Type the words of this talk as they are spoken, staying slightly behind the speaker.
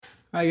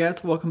All right,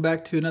 guys, welcome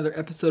back to another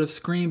episode of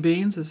Screen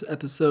Beans. This is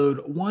episode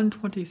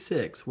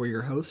 126. We're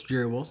your hosts,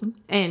 Jerry Wilson.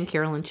 And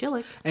Carolyn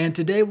Chillick. And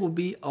today will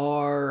be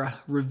our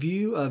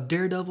review of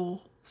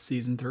Daredevil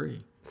Season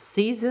 3.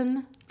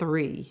 Season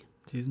 3.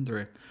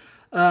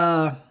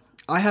 I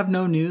have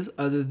no news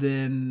other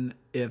than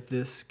if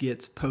this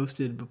gets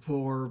posted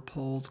before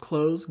polls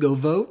close, go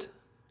vote.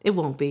 It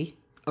won't be.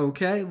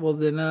 Okay, well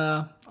then,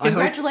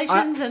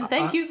 Congratulations and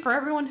thank you for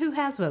everyone who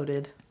has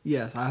voted.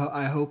 Yes,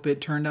 I hope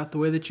it turned out the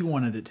way that you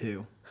wanted it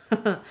to.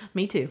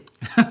 Me too.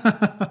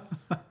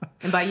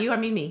 And by you, I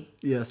mean me.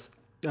 Yes.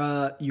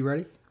 You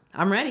ready?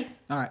 I'm ready.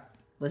 All right.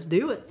 Let's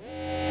do it.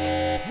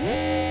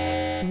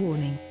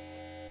 Warning.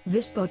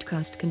 This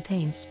podcast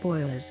contains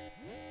spoilers.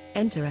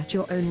 Enter at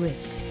your own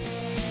risk.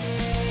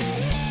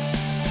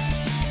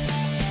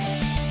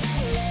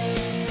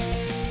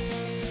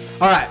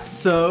 All right,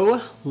 so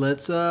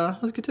let's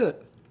get to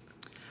it.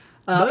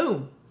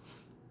 Boom.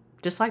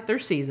 Just like their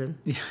season.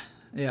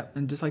 Yeah,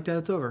 and just like that,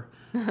 it's over.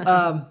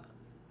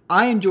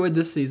 I enjoyed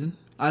this season.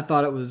 I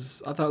thought it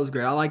was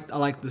great. I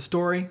liked the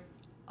story.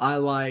 I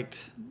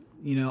liked,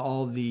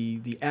 all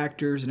the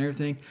actors and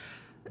everything.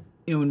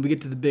 When we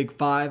get to the big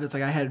five, it's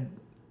like I had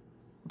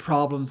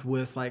problems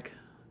with like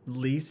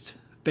least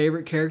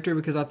favorite character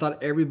because I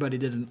thought everybody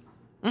did an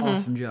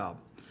awesome job.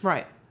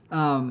 Right.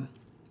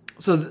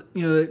 So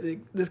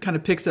this kind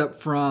of picks up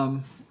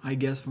from, I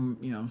guess,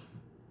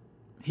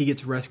 he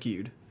gets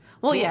rescued.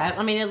 Well, yeah.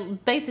 I mean,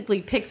 it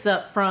basically picks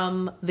up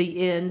from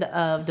the end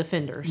of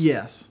Defenders.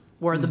 Yes.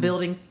 Where the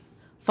building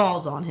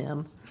falls on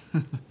him.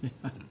 Yeah.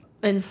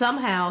 And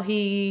somehow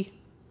he...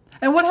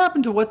 And what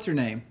happened to what's her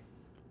name?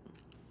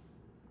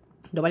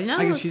 Nobody knows.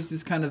 I guess she's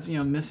just kind of,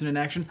 missing in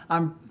action.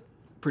 I'm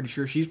pretty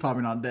sure she's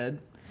probably not dead.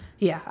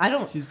 Yeah, I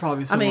don't... She's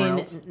probably somewhere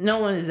else. No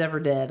one is ever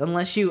dead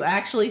unless you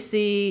actually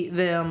see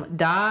them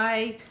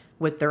die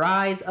with their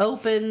eyes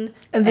open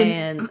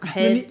and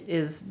head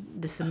is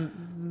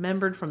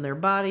dismembered from their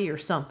body or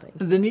something.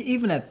 And then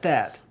even at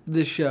that,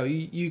 this show,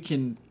 you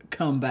can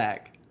come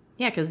back.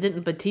 Yeah, because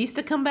didn't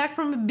Batista come back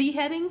from a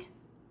beheading?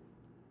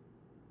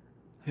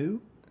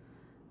 Who?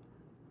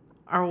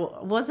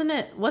 Or wasn't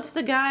it... What's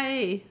the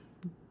guy...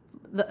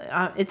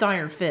 it's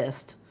Iron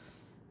Fist.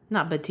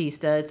 Not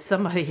Batista. It's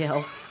somebody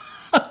else.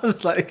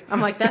 I'm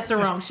like, that's the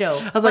wrong show.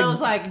 I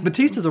was like,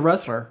 Batista's a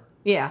wrestler.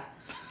 Yeah.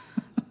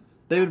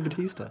 David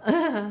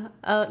Batista.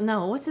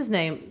 No, what's his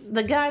name?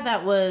 The guy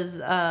that was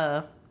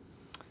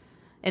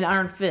in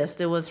Iron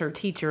Fist. It was her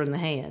teacher in the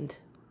hand.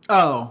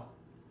 Oh,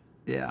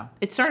 yeah.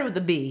 It started with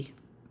a B.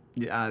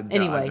 Yeah.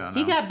 Anyway, I don't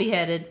know. He got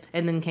beheaded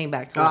and then came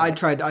back to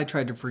life. I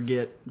tried to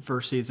forget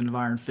first season of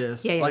Iron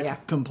Fist. Yeah.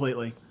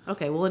 Completely.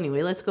 Okay. Well,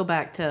 anyway, let's go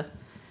back to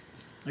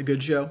a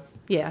good show.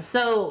 Yeah.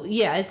 So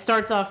it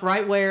starts off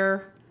right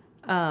where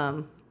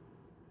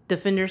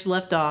Defenders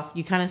left off.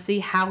 You kind of see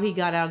how he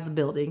got out of the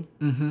building.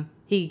 Mm-hmm.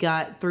 He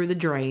got through the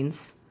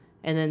drains,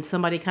 and then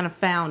somebody kind of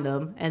found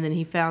him, and then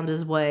he found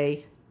his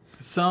way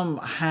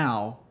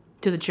somehow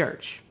to the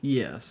church.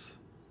 Yes.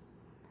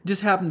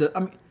 Just happened to.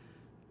 I mean,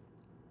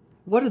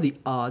 what are the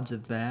odds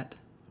of that?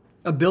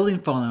 A building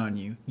falling on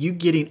you, you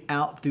getting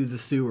out through the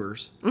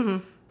sewers,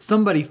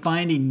 somebody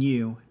finding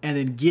you, and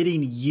then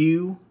getting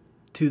you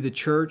to the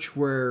church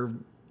where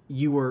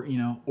you were,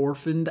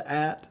 orphaned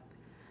at.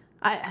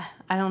 I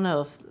don't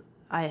know if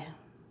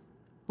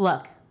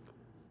luck.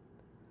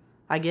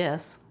 I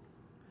guess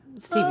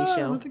it's a TV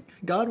show. I think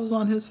God was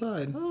on his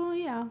side. Oh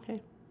yeah,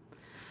 okay.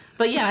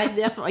 But yeah, I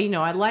definitely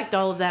I liked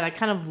all of that.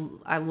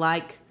 I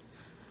like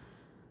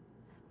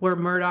where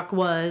Murdoch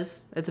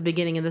was at the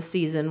beginning of the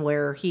season,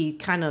 where he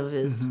kind of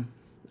is.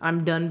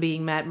 I'm done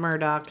being Matt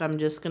Murdock. I'm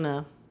just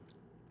gonna.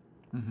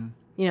 I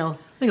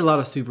think a lot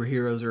of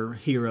superheroes or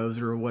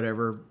heroes or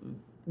whatever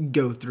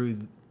go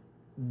through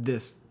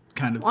this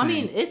kind of thing. I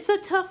mean, it's a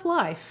tough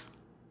life.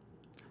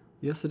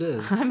 Yes, it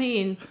is. I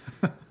mean,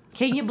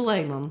 can you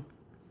blame them?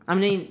 I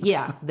mean,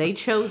 yeah, they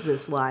chose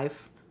this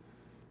life.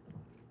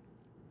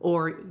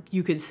 Or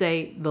you could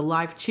say the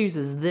life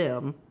chooses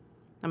them.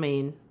 I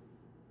mean,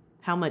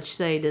 how much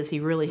say does he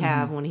really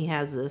have when he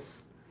has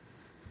this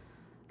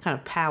kind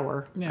of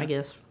power, I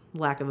guess,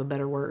 lack of a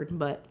better word.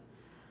 But,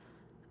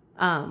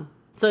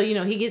 so,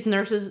 he gets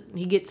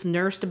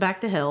nursed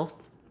back to health.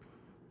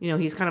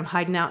 He's kind of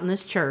hiding out in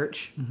this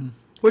church. Mm-hmm.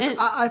 Which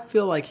I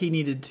feel like he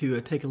needed to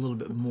take a little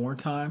bit more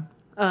time.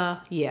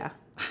 Yeah.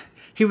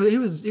 He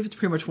was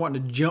pretty much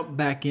wanting to jump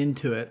back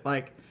into it,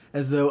 like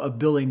as though a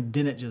building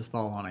didn't just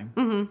fall on him.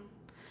 Mm-hmm.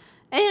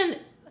 And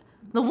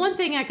the one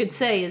thing I could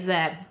say is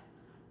that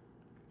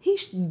he,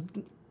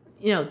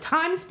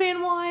 time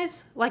span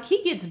wise, like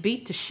he gets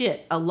beat to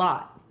shit a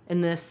lot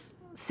in this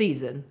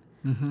season.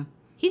 Mm-hmm.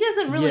 He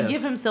doesn't really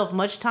give himself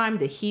much time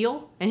to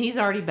heal, and he's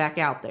already back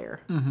out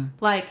there. Mm-hmm.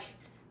 Like.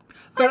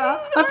 But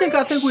I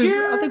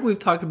think we've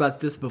talked about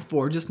this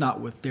before, just not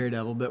with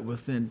Daredevil, but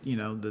within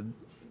the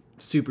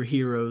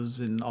superheroes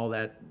and all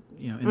that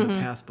in the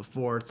past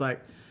before. It's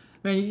like,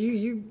 man,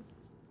 you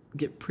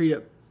get beat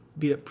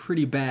up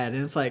pretty bad,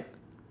 and it's like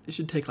it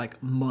should take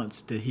like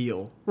months to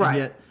heal. Right. And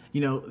yet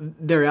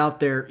they're out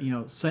there,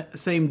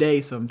 same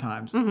day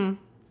sometimes.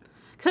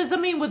 Because, I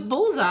mean, with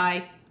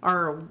Bullseye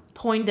or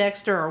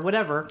Poindexter or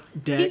whatever,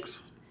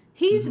 Dex.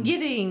 he's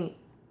getting,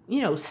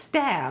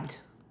 stabbed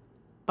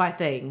by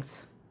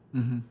things.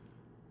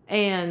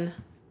 And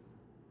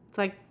it's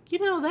like,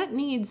 that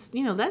needs,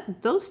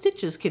 those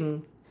stitches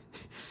can,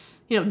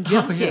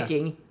 jump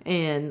kicking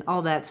and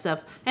all that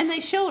stuff. And they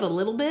show it a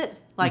little bit,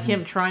 like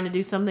him trying to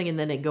do something and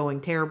then it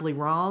going terribly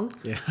wrong.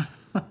 Yeah.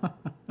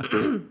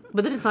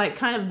 But then it's like,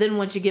 kind of, then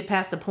once you get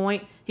past a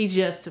point, he's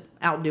just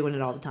out doing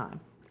it all the time.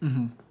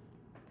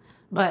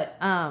 But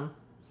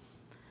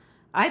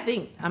I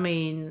think, I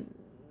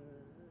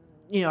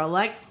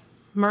like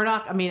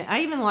Murdoch. I mean,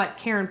 I even like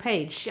Karen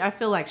Page. I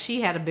feel like she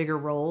had a bigger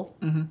role.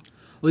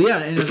 Well, yeah,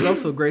 and it was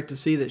also great to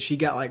see that she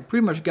got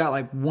pretty much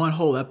got one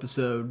whole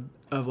episode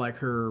of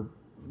her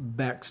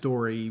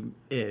backstory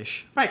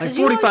ish. Right, like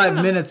 45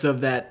 minutes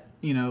of that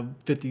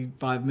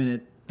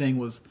 55-minute thing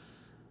was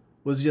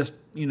just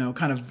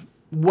kind of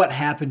what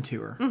happened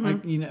to her.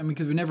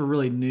 Because we never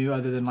really knew,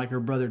 other than her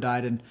brother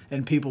died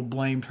and people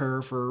blamed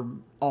her for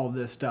all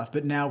this stuff.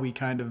 But now we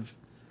kind of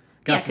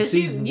got to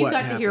see you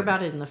got to hear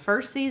about it in the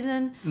first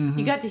season.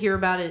 You got to hear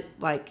about it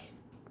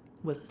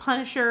with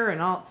Punisher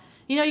and all.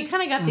 You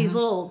kind of got these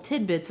little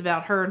tidbits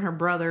about her and her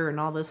brother and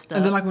all this stuff.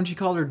 And then when she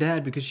called her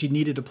dad because she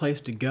needed a place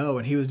to go,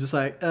 and he was just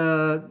like,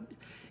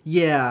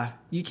 yeah,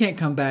 you can't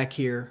come back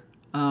here.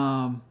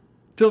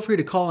 Feel free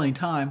to call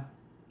anytime.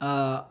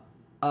 I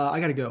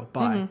gotta go.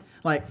 Bye.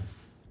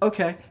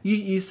 Okay,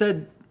 you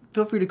said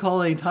feel free to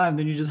call anytime,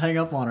 then you just hang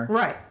up on her.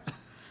 Right.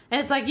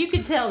 And it's like, you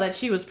could tell that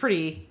she was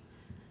pretty...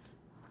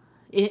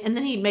 And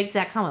then he makes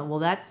that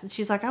comment,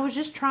 she's like, I was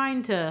just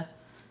trying to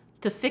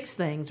fix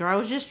things, or I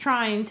was just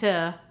trying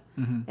to...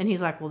 And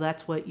he's like, well,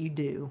 that's what you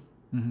do.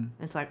 And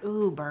it's like,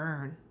 ooh,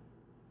 burn.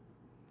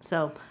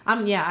 So,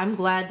 I'm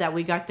glad that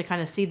we got to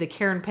kind of see the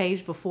Karen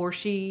Page before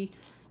she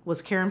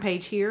was Karen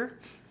Page here.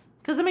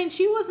 Because,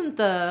 she wasn't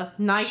the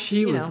nice,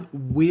 She was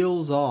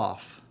wheels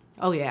off.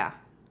 Oh, yeah.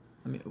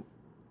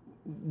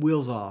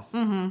 Wheels off.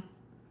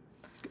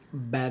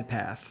 Bad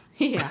path.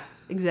 Yeah,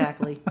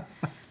 exactly.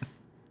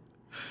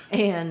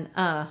 And,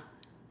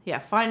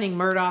 finding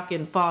Murdoch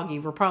and Foggy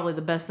were probably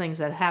the best things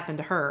that happened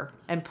to her,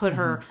 and put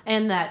her,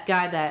 and that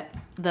guy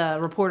the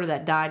reporter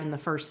that died in the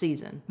first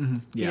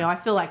season. Yeah. I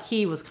feel like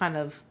he was kind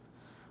of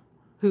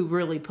who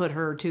really put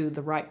her to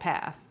the right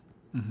path.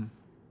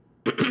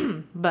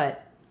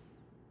 But,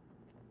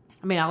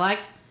 I like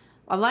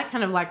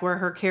kind of where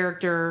her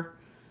character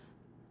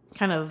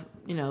kind of,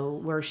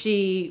 where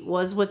she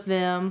was with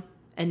them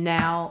and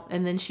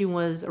then she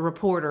was a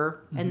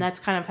reporter. And that's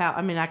kind of how,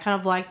 I kind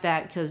of like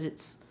that because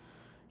it's,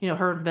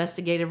 her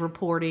investigative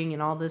reporting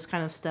and all this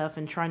kind of stuff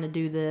and trying to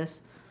do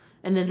this.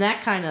 And then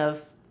that kind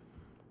of,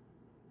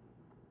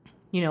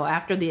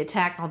 after the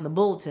attack on the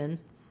Bulletin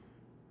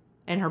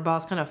and her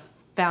boss kind of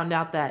found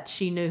out that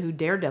she knew who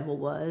Daredevil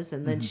was,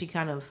 and then she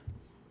kind of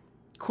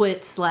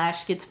quits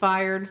 / gets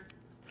fired.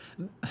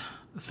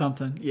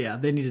 Something. Yeah,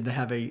 they needed to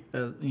have a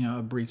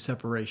brief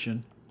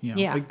separation,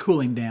 a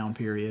cooling down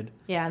period.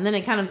 Yeah, and then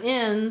it kind of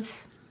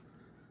ends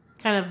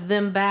kind of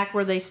them back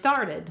where they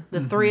started,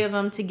 the three of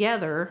them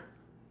together.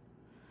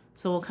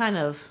 So we'll kind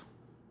of,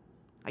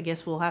 I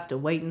guess we'll have to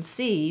wait and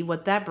see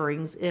what that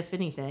brings, if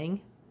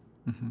anything.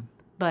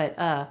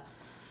 But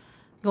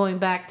going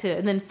back to,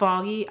 and then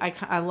Foggy,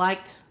 I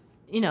liked,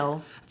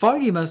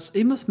 Foggy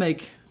must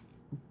make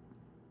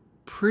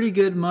pretty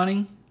good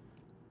money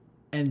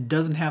and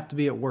doesn't have to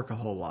be at work a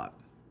whole lot.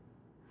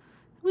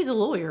 He's a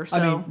lawyer,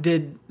 so.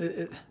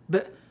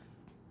 But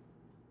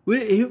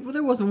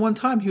there wasn't one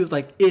time he was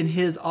in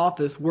his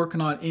office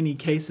working on any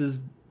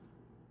cases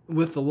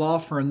with the law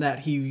firm that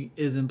he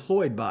is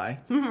employed by.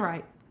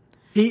 Right.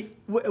 He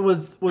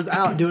was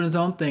out doing his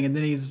own thing, and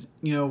then he's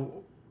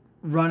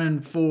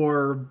running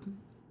for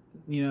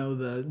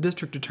the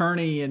district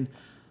attorney and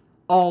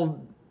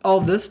all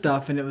this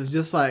stuff, and it was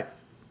just like,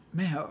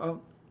 man,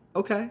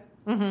 okay.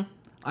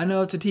 I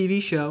know it's a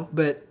TV show,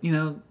 but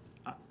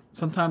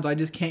sometimes I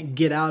just can't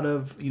get out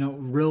of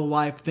real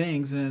life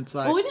things, and it's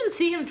like, well, we didn't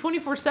see him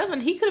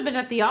 24/7. He could have been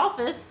at the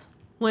office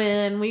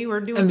when we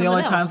were doing. And the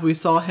only times we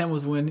saw him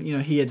was when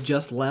he had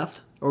just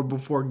left or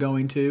before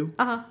going to.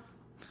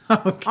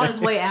 Okay. On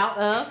his way out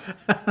of.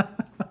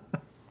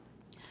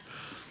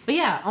 But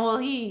yeah, well,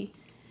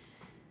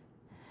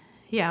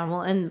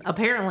 and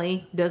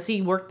apparently, does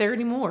he work there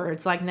anymore?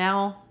 It's like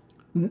now.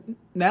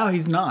 Now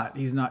he's not.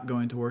 He's not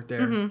going to work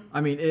there.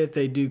 If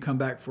they do come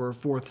back for a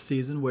fourth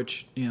season,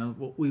 which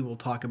we will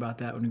talk about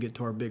that when we get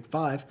to our big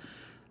five.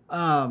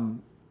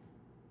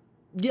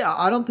 Yeah,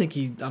 I don't think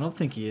he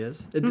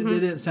is. It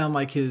didn't sound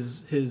like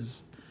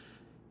his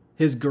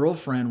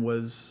girlfriend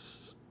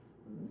was,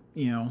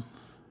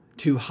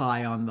 too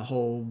high on the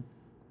whole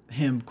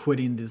him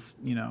quitting this,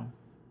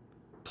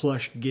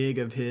 plush gig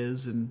of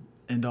his and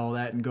all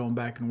that and going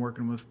back and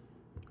working with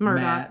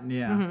Murdoch. Matt.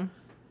 Yeah.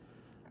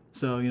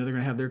 So, they're going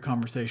to have their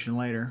conversation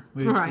later.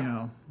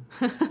 Right.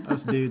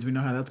 Us dudes, we know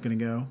how that's going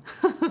to go.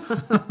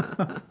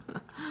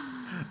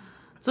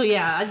 So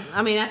yeah,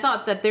 I mean, I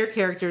thought that their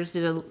characters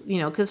did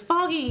because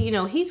Foggy,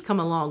 he's come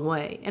a long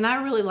way, and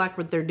I really like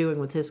what they're doing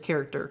with his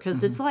character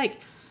because it's like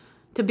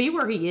to be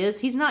where he is,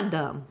 he's not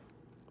dumb.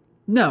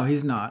 No,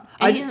 he's not.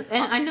 And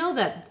I know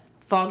that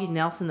Foggy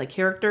Nelson, the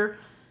character,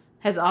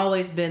 has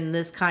always been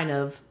this kind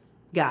of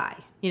guy,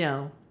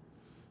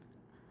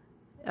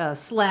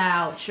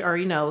 slouch, or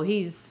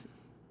he's,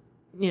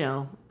 I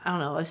don't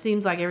know. It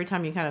seems like every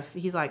time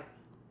he's like,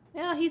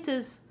 yeah,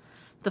 he's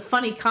the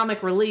funny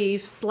comic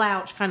relief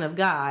slouch kind of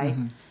guy.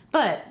 Mm-hmm.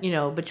 But,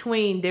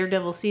 between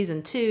Daredevil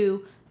season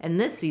 2 and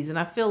this season,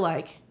 I feel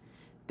like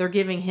they're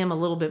giving him a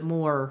little bit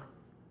more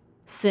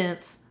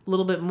sense, a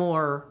little bit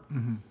more,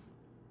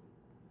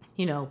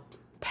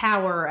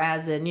 power,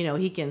 as in,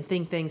 he can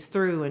think things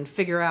through and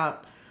figure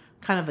out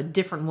kind of a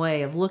different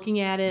way of looking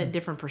at it, a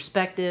different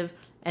perspective,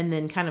 and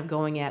then kind of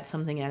going at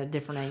something at a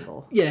different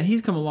angle. Yeah, and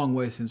he's come a long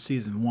way since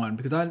season 1,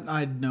 because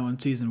I know in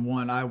season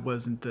 1 I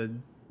wasn't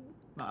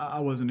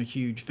a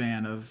huge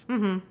fan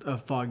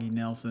of Foggy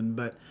Nelson,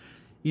 but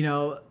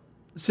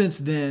since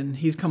then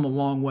he's come a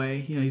long way.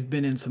 He's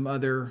been in some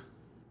other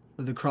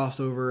of the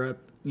crossover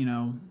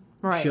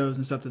right. shows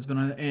and stuff that's been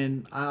on,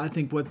 and I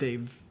think what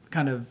they've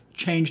kind of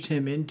changed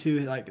him into,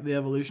 like the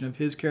evolution of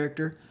his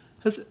character,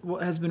 has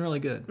been really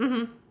good.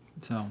 Mm-hmm.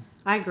 So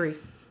I agree.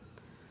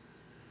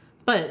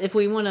 But if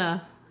we want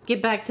to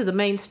get back to the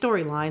main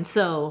storyline,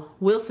 so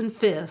Wilson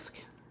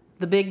Fisk,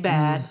 the big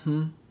bad.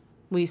 Mm-hmm.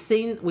 We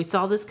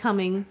saw this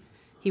coming.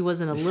 He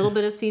was in a little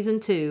bit of season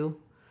 2.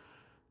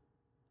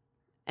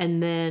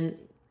 And then,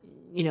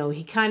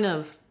 he kind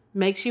of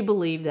makes you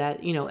believe that,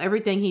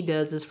 everything he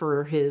does is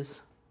for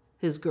his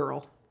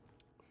girl.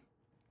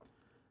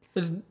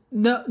 There's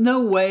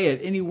no way at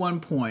any one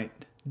point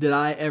did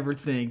I ever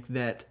think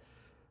that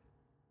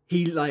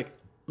he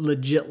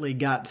legitly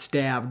got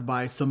stabbed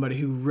by somebody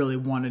who really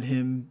wanted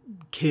him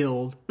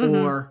killed,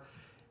 or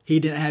he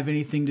didn't have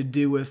anything to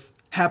do with,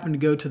 happened to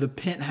go to the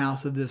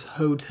penthouse of this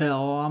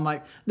hotel. I'm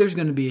like, there's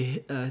going to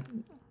be a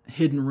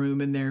hidden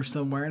room in there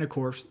somewhere, and of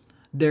course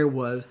there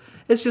was.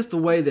 It's just the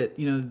way that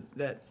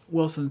that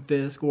Wilson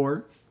Fisk,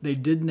 or they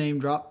did name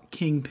drop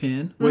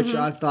Kingpin, which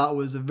I thought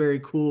was a very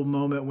cool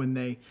moment when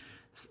they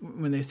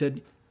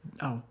said,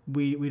 oh,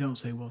 we don't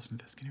say Wilson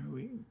Fisk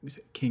anymore, we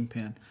say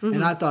Kingpin.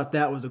 And I thought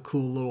that was a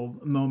cool little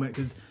moment,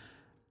 because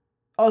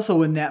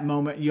also in that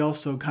moment you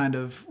also kind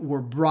of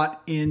were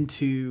brought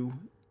into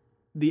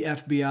the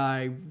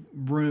FBI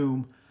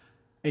room,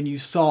 and you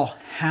saw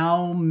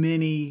how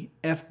many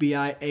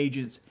FBI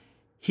agents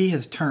he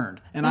has turned.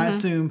 And I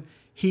assume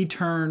he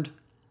turned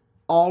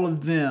all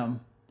of them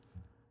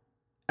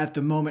at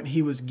the moment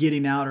he was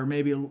getting out, or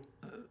maybe,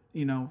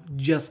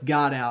 just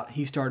got out.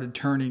 He started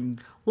turning.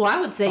 Well,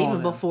 I would say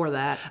even before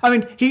that. I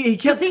mean, he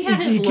kept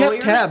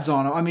tabs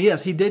on him. I mean,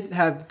 yes, he did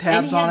have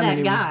tabs on him, and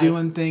he was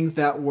doing things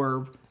that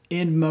were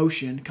in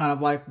motion, kind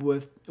of like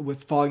with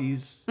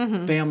Foggy's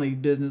family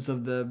business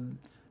of the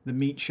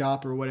meat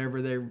shop or whatever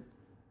at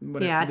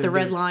the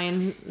Red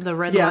Lion.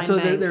 Yeah, so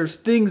there's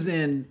things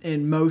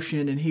in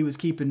motion, and he was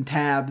keeping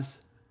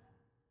tabs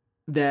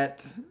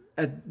that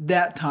at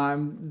that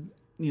time,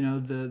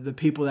 the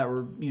people that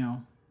were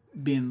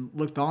being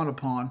looked on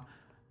upon,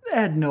 they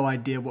had no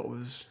idea what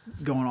was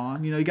going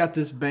on. You got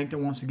this bank that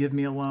wants to give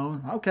me a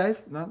loan. Okay,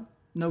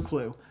 no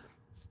clue.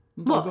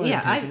 Well,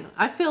 yeah,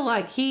 I feel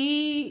like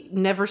he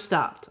never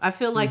stopped. I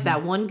feel like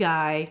that one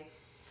guy,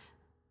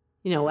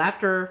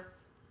 after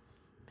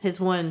his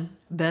one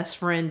best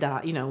friend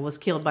died, was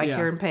killed by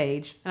Karen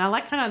Page. And I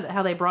like kind of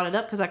how they brought it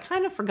up, because I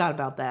kind of forgot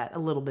about that a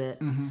little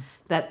bit,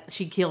 that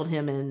she killed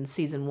him in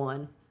season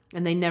 1.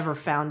 And they never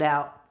found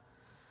out.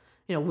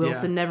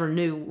 Wilson never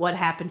knew what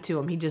happened to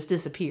him. He just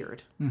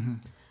disappeared.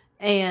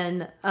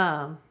 And,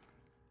 I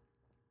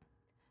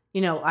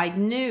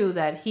knew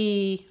that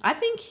I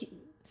think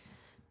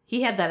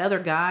he had that other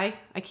guy.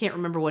 I can't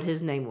remember what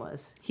his name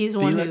was. He's the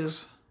one who...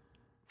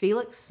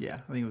 Felix? Yeah,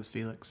 I think it was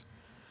Felix.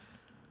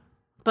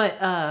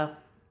 But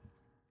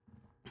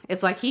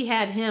it's like he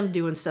had him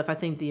doing stuff, I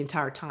think, the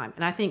entire time.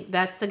 And I think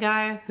that's the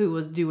guy who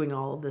was doing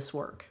all of this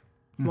work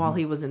while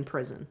he was in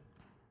prison.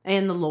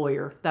 And the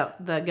lawyer,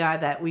 the guy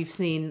that we've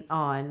seen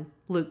on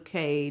Luke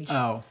Cage.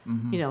 Oh.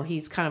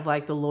 He's kind of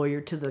like the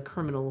lawyer to the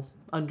criminal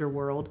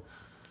underworld.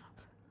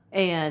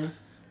 And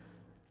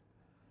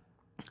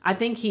I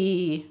think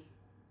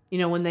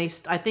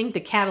I think the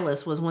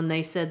catalyst was when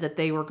they said that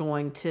they were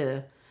going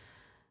to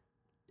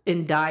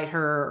indict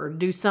her or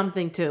do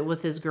something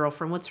with his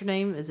girlfriend. What's her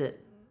name? Is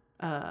it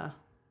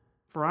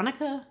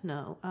Veronica?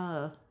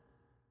 No.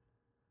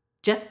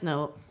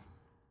 No.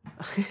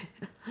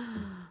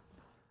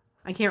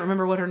 I can't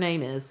remember what her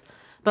name is.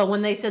 But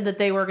when they said that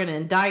they were going to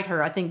indict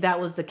her, I think that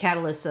was the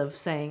catalyst of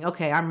saying,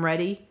 okay, I'm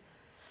ready.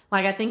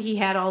 Like, I think he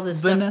had all this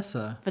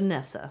stuff.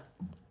 Vanessa.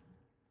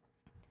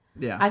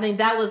 Yeah. I think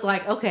that was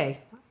like, okay,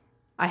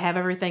 I have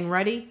everything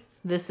ready.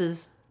 This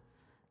is,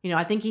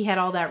 I think he had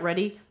all that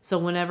ready. So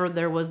whenever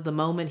there was the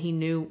moment he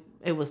knew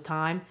it was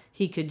time,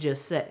 he could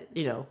just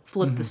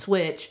flip the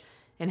switch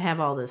and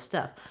have all this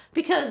stuff.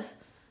 Because,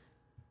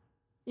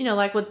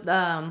 like with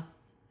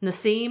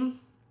Nassim,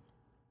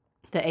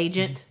 the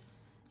agent,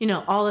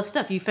 all this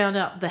stuff. You found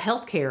out the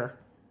healthcare,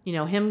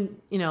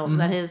 him,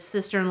 that his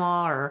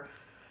sister-in-law or,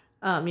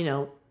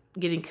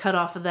 getting cut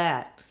off of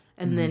that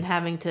and then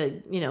having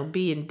to,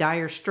 be in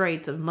dire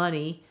straits of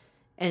money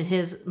and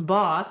his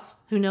boss,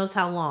 who knows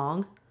how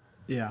long.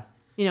 Yeah.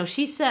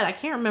 She said, I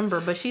can't remember,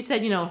 but she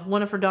said,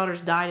 one of her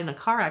daughters died in a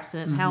car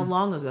accident. How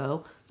long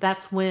ago?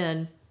 That's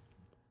when.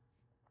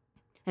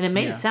 And it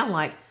made it sound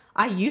like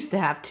I used to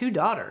have 2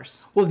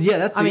 daughters. Well, yeah,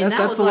 that's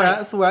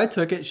the way I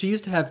took it. She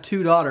used to have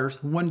 2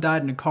 daughters. One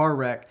died in a car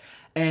wreck,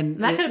 and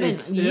that could have been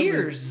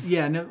years.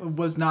 And it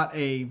was not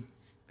it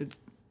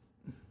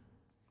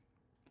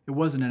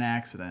wasn't an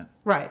accident,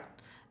 right?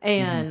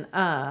 And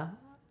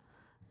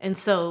and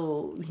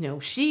so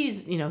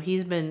she's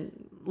he's been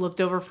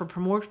looked over for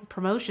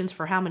promotions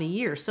for how many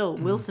years? So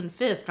Wilson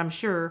Fisk, I'm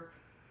sure.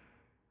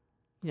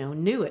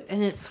 Knew it,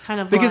 and it's kind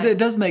of because it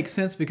does make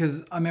sense.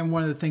 Because I mean,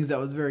 one of the things that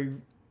was very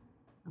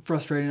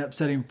frustrating and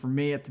upsetting for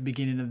me at the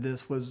beginning of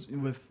this was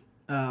with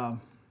Agent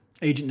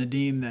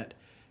Nadeem that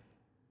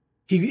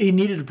he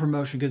needed a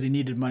promotion because he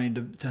needed money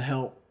to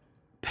help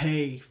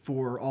pay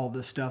for all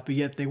this stuff, but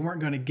yet they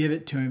weren't going to give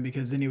it to him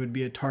because then he would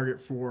be a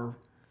target he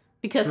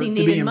needed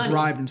to being money,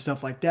 bribed and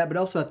stuff like that. But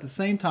also at the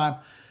same time,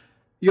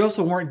 you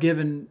also weren't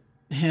giving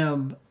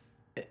him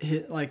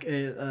like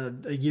a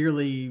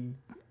yearly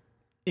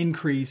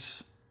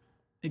increase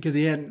because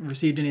he hadn't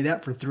received any of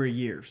that for 3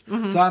 years.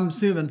 So I'm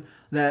assuming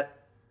that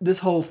this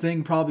whole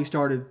thing probably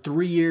started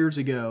 3 years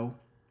ago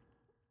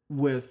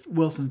with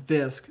Wilson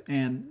Fisk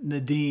and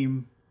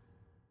Nadeem,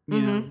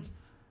 you know,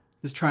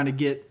 just trying to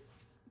get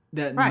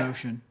that in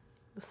motion.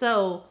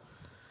 So,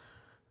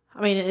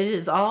 I mean, it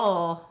is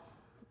all,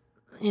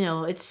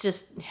 it's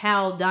just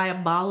how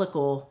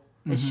diabolical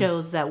it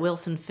shows that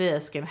Wilson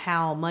Fisk and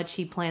how much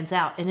he plans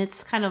out. And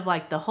it's kind of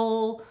like the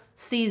whole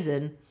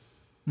season,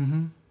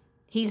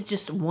 he's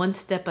just one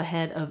step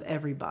ahead of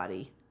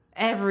everybody.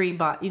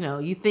 Everybody,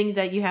 you think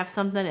that you have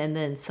something and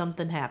then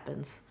something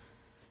happens.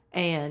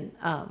 And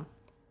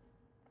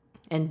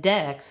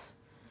Dex,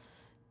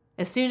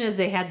 as soon as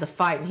they had the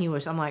fight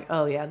and I'm like,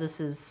 oh yeah,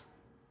 this is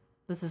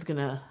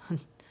gonna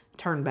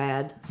turn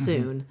bad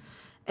soon.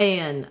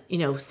 And,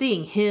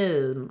 seeing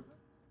him,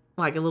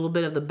 like a little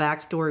bit of the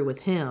backstory with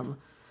him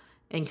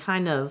and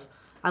kind of,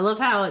 I love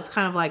how it's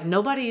kind of like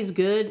nobody is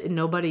good and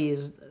nobody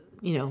is,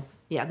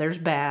 there's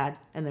bad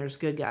and there's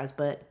good guys,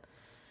 but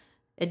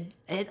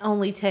it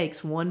only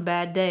takes one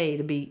bad day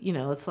to be,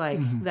 it's like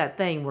that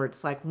thing where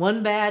it's like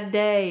one bad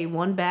day,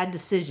 one bad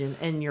decision,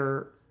 and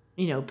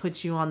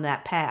puts you on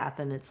that path.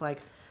 And it's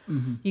like,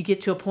 you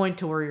get to a point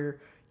to where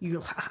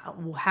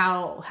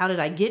how did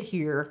I get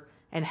here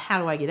and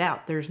how do I get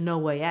out? There's no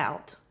way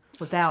out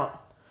without.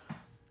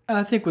 And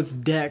I think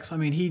with Dex, I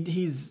mean, he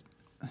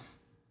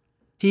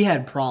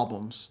had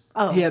problems.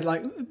 Oh. He had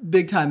like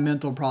big time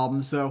mental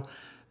problems. So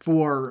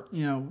for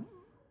him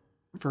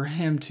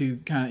to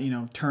kind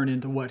of, turn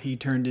into what he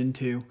turned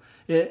into,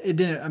 it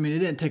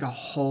didn't take a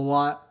whole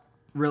lot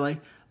really,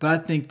 but I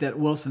think that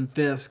Wilson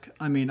Fisk,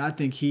 I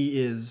think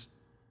he is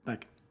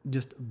like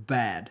just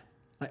bad,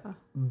 like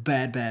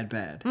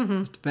bad.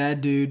 Just a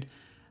bad dude.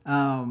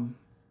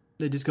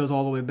 It just goes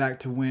all the way back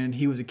to when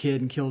he was a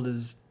kid and killed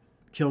his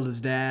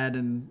dad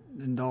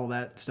and all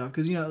that stuff.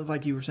 Cause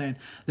like you were saying,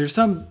 there's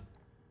some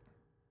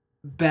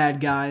bad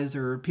guys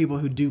or people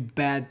who do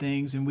bad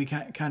things and we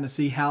kind of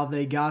see how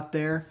they got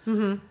there.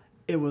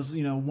 It was,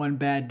 one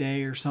bad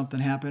day or something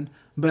happened.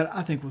 But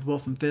I think with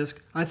Wilson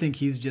Fisk, I think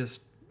he's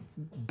just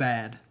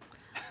bad.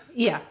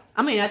 Yeah.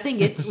 I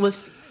think it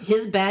was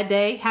his bad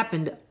day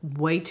happened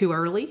way too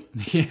early.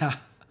 Yeah.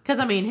 Cause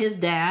his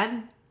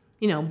dad,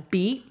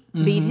 beat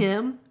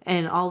him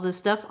and all this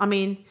stuff.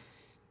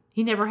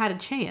 He never had a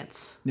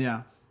chance.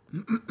 Yeah.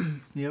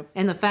 Yep.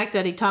 And the fact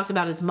that he talked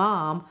about his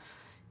mom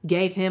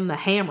gave him the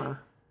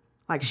hammer.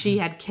 Like she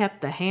had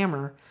kept the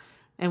hammer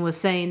and was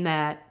saying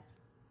that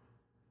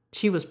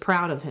she was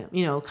proud of him.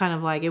 Kind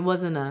of like it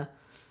wasn't a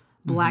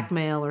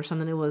blackmail or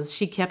something. It was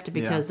she kept it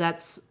because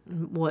that's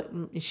what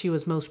she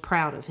was most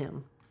proud of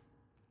him.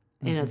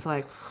 And it's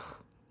like,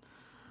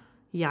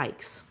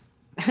 yikes.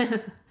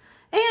 and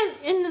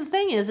the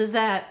thing is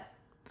that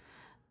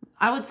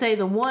I would say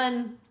the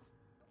one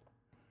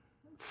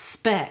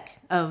speck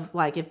of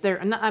like if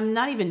I'm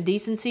not even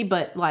decency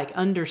but like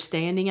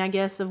understanding I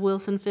guess of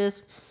Wilson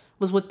Fisk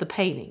was with the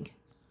painting.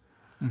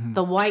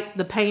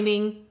 The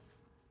painting.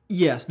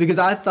 Yes, because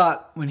I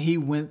thought when he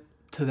went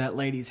to that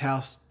lady's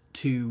house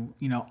to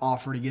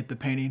offer to get the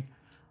painting,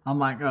 I'm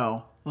like,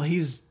 oh well,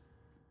 he's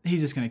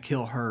just gonna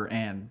kill her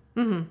and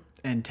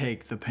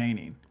take the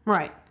painting,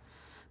 right?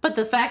 But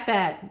the fact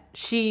that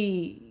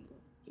she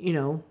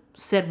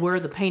said where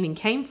the painting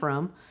came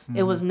from.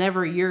 It was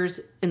never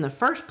yours in the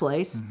first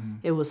place.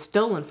 It was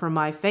stolen from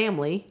my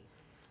family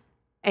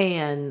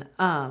and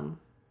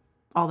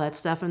all that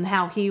stuff. And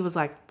how he was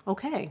like,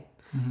 okay.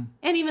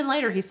 And even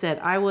later he said,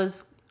 I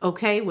was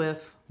okay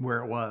with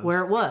where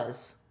it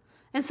was.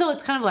 And so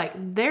it's kind of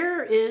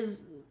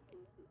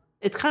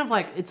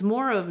like it's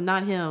more of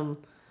not him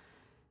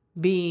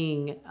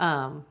being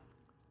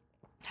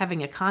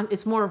having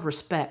it's more of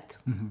respect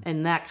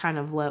and that kind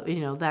of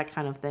that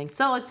kind of thing.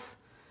 So it's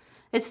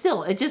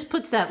still, it just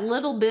puts that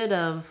little bit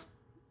of,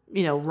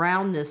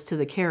 roundness to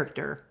the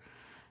character.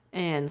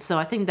 And so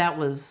I think that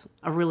was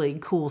a really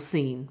cool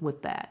scene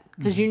with that.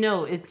 Because,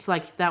 it's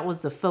like that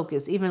was the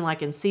focus. Even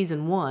like in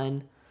season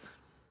 1,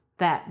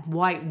 that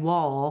white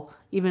wall,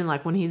 even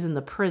like when he's in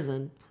the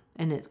prison,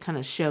 and it kind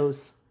of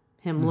shows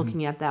him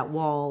looking at that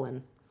wall.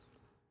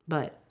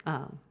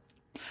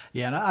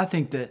 Yeah, and I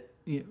think that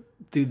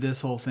through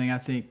this whole thing, I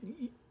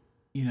think,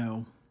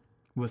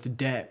 with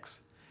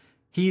Dex,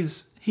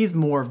 he's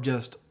more of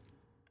just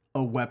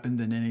a weapon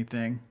than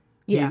anything.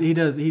 Yeah. He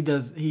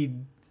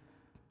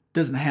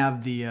doesn't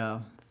have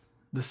the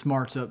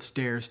smarts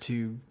upstairs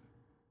to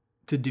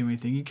do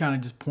anything. You kind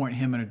of just point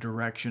him in a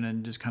direction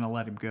and just kind of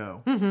let him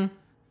go. And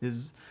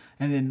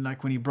then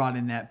like when he brought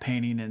in that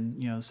painting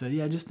and said,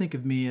 yeah, just think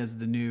of me as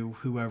the new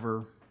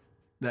whoever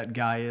that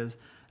guy is,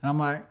 and I'm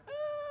like,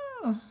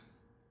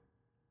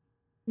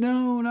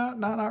 no,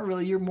 not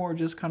really. You're more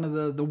just kind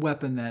of the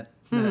weapon that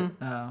Fisk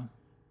You're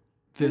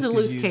the is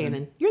loose using.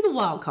 cannon. You're the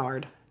wild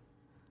card.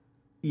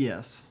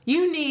 Yes,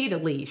 You need a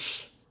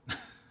leash.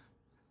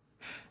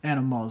 and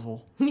a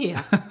muzzle.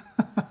 Yeah.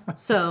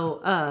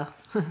 So,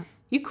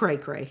 you cray.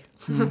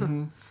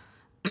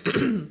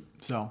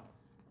 So,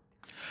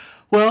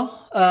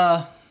 well,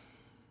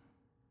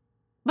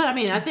 But I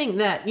mean, I think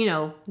that,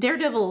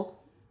 Daredevil,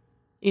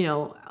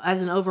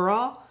 as an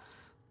overall,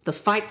 the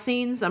fight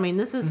scenes, I mean,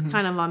 this is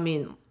kind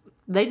of,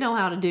 they know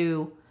how to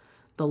do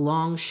the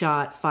long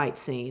shot fight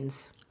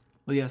scenes.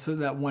 well, yeah. So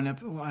that one, I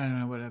don't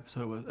know what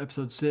episode it was.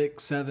 Episode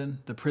 6, 7,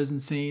 the prison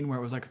scene where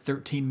it was like a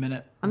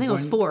 13-minute. I think it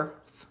was 4,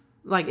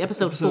 like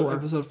episode 4.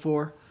 Episode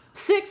 4.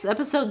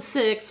 Episode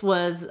 6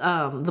 was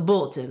the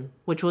Bulletin,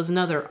 which was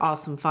another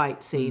awesome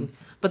fight scene.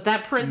 But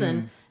that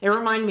prison, it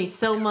reminded me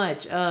so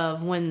much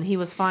of when he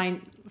was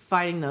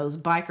fighting those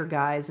biker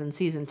guys in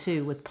season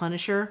 2 with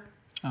Punisher.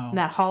 In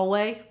that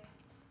hallway.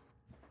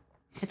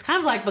 It's kind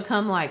of like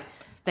become like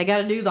they got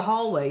to do the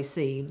hallway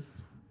scene.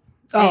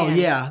 Oh,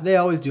 yeah. They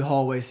always do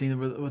hallway scene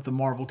with the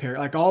Marvel character.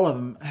 Like all of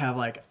them have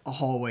like a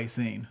hallway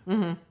scene.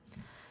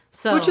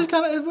 So Which is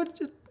kind of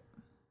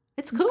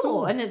it's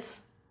cool. And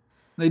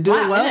they do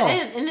it well.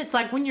 And it's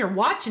like when you're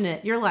watching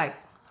it, you're like,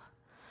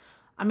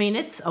 I mean,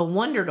 it's a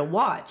wonder to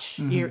watch.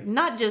 You're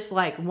not just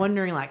like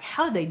wondering like,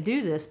 how did they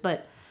do this?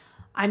 But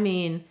I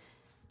mean,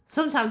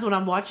 sometimes when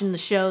I'm watching the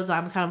shows,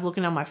 I'm kind of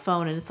looking on my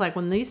phone, and it's like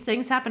when these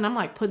things happen, I'm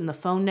like putting the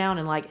phone down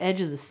and like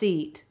edge of the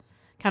seat,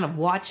 kind of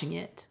watching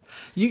it.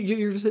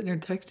 You're just sitting there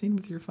texting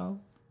with your phone?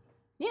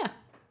 Yeah.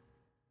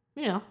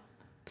 You're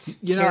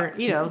not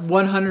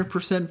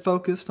 100%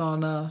 focused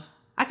on...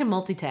 I can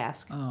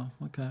multitask. Oh,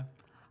 okay.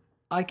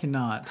 I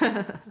cannot.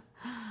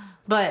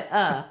 But,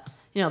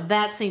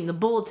 that scene, the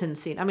Bulletin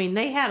scene, I mean,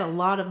 they had a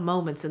lot of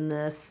moments in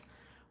this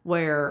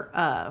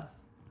where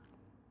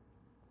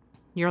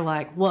you're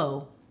like,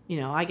 whoa,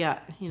 I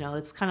got,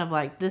 it's kind of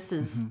like, this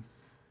is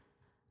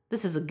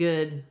a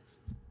good,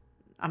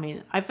 I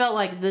mean, I felt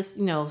like this,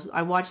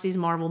 I watched these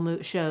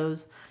Marvel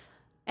shows,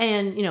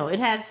 and, it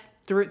had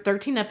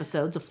 13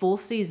 episodes, a full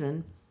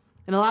season,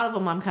 and a lot of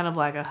them I'm kind of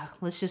like,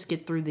 let's just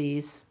get through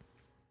these.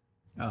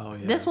 Oh,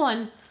 yeah. This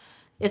one,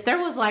 if there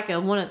was like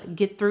a want to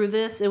get through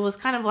this, it was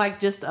kind of like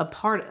just a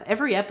part,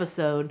 every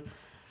episode,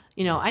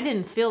 I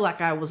didn't feel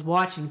like I was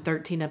watching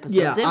 13 episodes.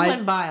 Yeah, it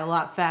went by a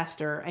lot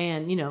faster,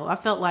 and, I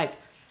felt like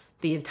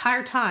the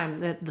entire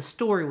time that the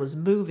story was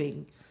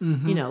moving,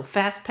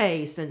 fast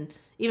paced, and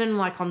even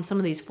like on some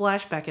of these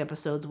flashback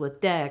episodes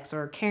with Dex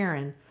or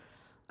Karen,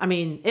 I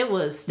mean, it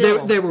was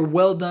still... They were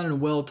well done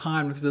and well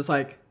timed, because it's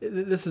like,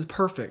 this is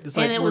perfect. It's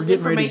like and it was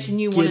information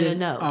you wanted to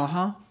know.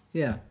 Uh-huh.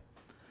 Yeah.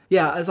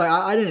 Yeah, it's like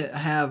I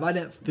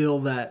didn't feel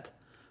that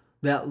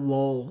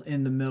lull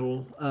in the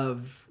middle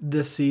of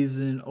this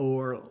season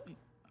or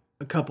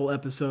a couple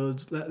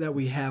episodes that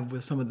we have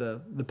with some of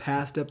the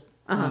past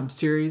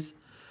series.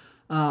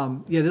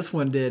 This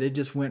one did. It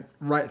just went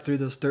right through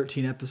those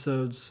 13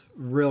 episodes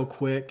real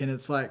quick, and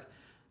it's like,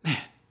 man,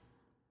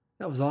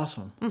 that was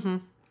awesome.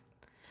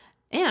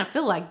 And I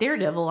feel like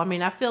Daredevil, I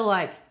mean, I feel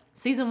like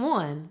season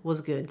 1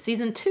 was good.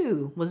 Season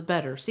 2 was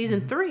better.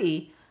 Season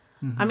 3...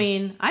 I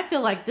mean, I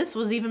feel like this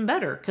was even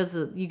better because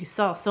you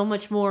saw so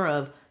much more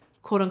of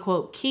quote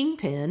unquote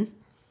Kingpin.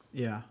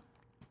 Yeah.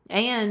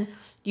 And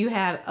you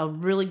had a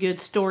really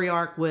good story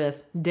arc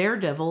with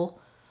Daredevil,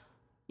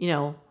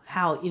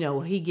 how,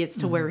 he gets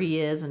to where he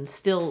is and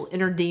still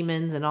inner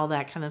demons and all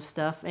that kind of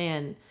stuff.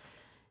 And,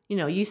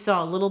 you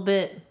saw a little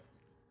bit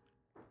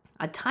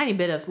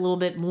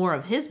more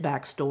of his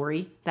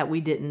backstory that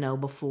we didn't know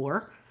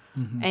before.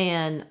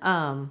 And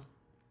I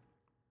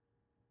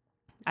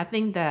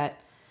think that,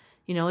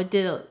 it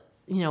did,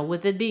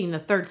 with it being the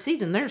 3rd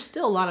season, there's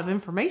still a lot of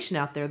information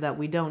out there that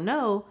we don't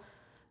know.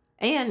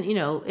 And,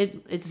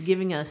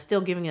 it's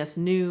still giving us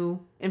new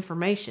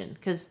information,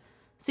 because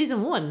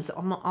season 1 is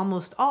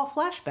almost all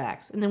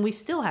flashbacks. And then we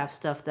still have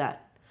stuff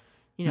that,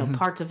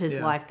 parts of his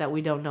life that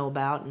we don't know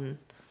about. And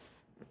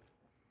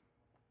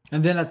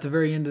And then at the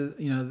very end of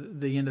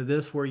the end of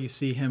this, where you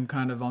see him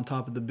kind of on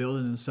top of the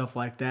building and stuff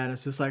like that,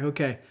 it's just like,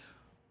 okay,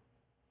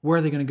 where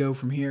are they going to go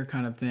from here,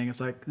 kind of thing. It's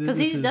like because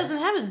he doesn't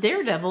have his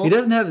Daredevil. He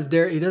doesn't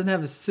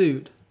have his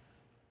suit.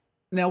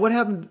 Now, what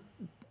happened?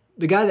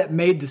 The guy that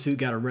made the suit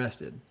got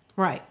arrested.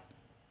 Right.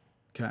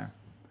 Okay,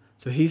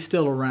 so he's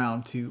still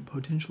around to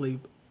potentially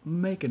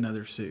make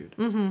another suit.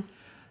 Mm-hmm.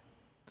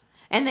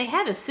 And they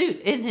had a suit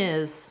in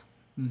his.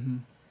 Mm-hmm.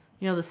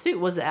 The suit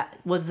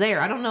was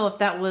there. I don't know if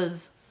that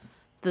was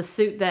the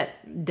suit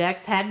that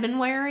Dex had been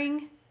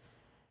wearing.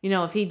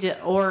 If he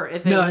just or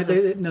if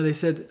it they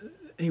said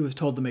he was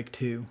told to make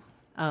two.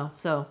 Oh,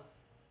 so.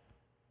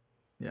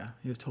 Yeah,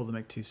 he was told to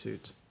make two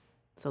suits.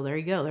 So there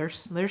you go.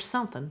 There's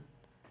something.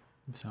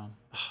 So,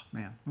 oh,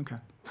 man, okay.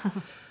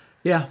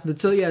 Yeah, but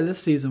this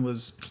season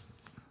was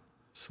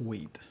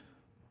sweet.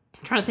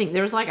 I'm trying to think.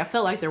 There was I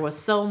felt like there was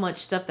so much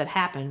stuff that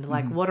happened.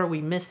 Like, what are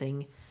we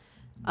missing?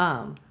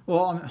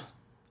 Well,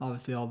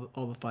 obviously all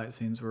the fight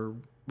scenes were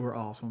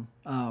awesome.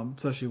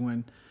 Especially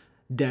when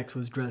Dex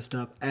was dressed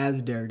up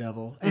as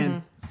Daredevil,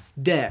 and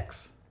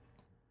Dex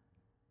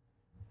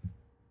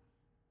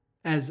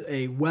as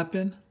a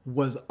weapon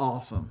was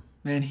awesome.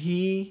 Man,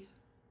 he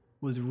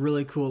was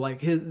really cool. Like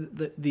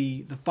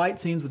the fight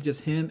scenes with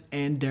just him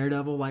and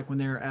Daredevil, like when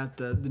they were at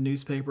the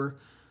newspaper,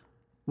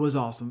 was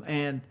awesome.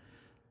 And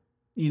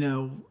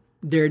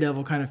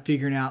Daredevil kind of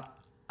figuring out,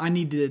 I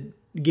need to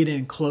get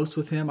in close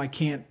with him. I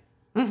can't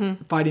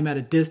fight him at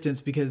a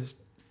distance because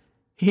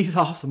he's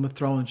awesome with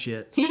throwing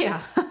shit.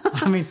 Yeah.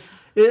 I mean,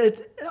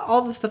 it's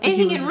all the stuff. And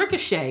he can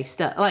ricochet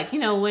stuff. Like,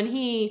 when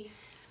he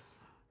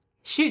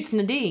shoots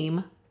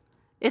Nadim,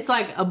 it's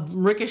like a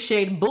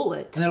ricocheted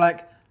bullet. And they're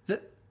like,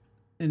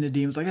 and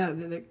Nadim's like,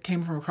 that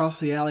came from across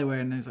the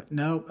alleyway. And he's like,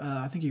 nope,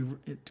 I think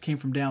it came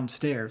from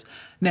downstairs.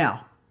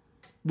 Now,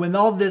 when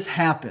all this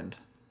happened,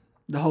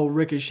 the whole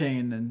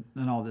ricocheting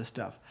and all this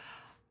stuff,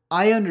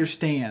 I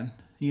understand,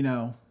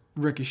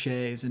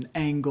 ricochets and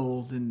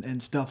angles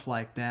and stuff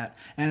like that.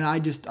 And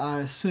I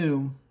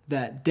assume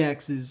that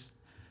Dex is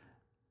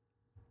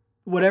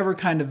whatever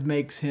kind of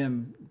makes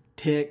him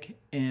tick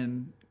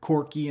and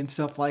quirky and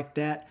stuff like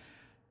that,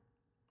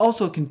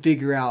 also can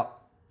figure out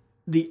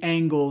the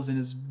angles and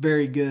is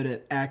very good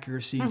at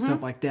accuracy and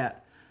stuff like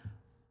that.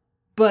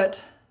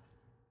 But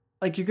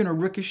like, you're going to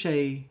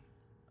ricochet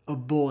a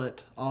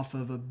bullet off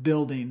of a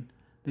building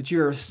that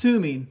you're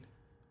assuming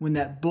when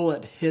that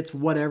bullet hits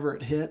whatever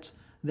it hits,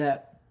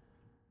 that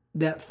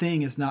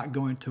thing is not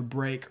going to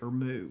break or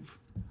move.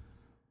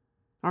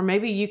 Or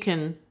maybe you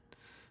can,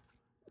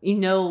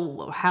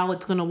 how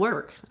it's going to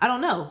work. I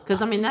don't know. Because,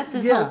 that's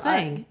his whole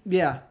thing.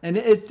 And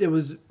it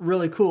was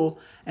really cool.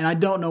 And I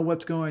don't know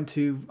what's going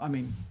to,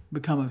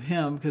 become of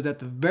him, because at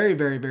the very,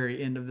 very,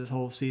 very end of this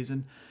whole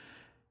season,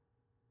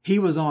 he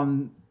was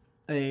on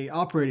a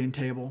operating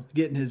table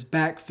getting his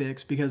back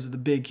fixed because of the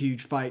big,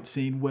 huge fight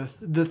scene with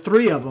the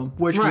three of them,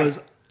 which was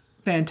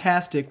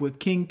fantastic, with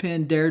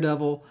Kingpin,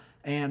 Daredevil,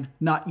 and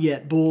not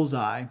yet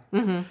Bullseye.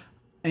 Mm-hmm.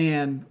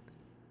 And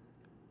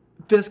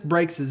Fisk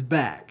breaks his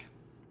back.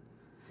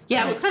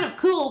 Yeah, it was kind of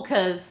cool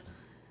because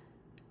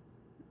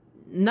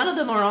none of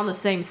them are on the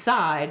same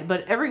side,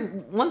 but every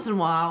once in a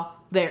while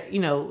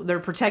they're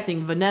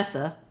protecting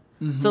Vanessa,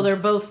 so they're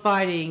both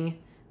fighting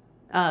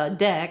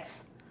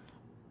Dex.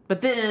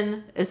 But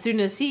then, as soon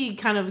as he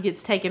kind of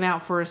gets taken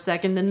out for a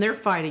second, then they're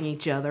fighting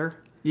each other.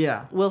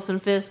 Yeah,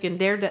 Wilson Fisk and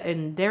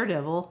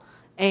Daredevil,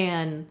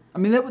 and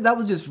that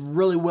was just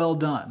really well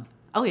done.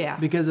 Oh yeah,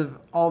 because of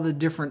all the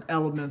different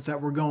elements that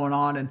were going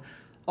on, and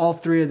all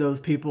three of those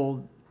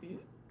people.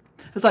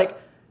 It's like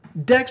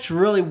Dex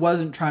really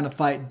wasn't trying to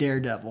fight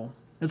Daredevil.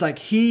 It's like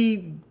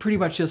he pretty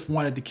much just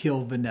wanted to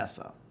kill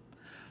Vanessa.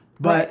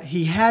 But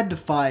he had to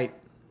fight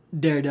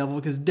Daredevil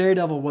because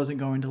Daredevil wasn't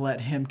going to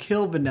let him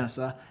kill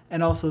Vanessa.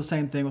 And also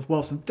same thing with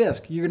Wilson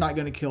Fisk. You're not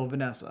going to kill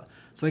Vanessa.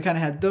 So he kind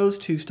of had those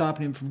two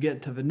stopping him from getting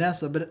to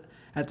Vanessa. But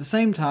at the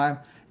same time,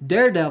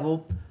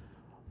 Daredevil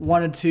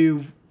wanted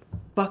to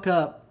fuck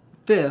up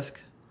Fisk.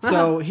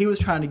 So he was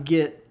trying to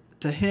get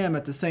to him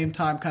at the same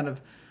time, kind of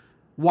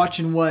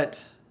watching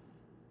what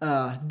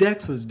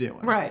Dex was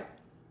doing. Right.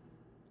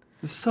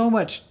 There's so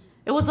much.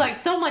 It was like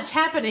so much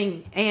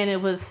happening, and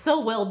it was so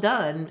well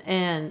done.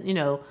 And,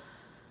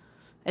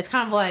 it's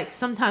kind of like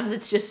sometimes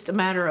it's just a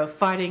matter of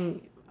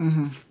fighting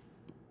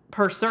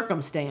per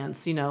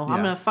circumstance. I'm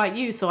going to fight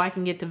you so I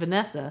can get to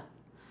Vanessa.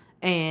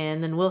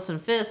 And then Wilson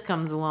Fisk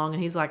comes along,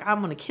 and he's like, I'm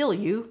going to kill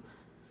you.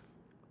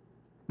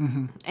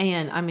 Mm-hmm.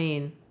 And,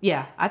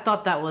 I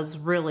thought that was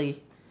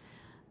really,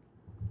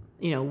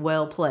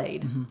 well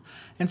played. Mm-hmm.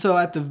 And so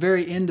at the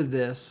very end of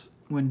this,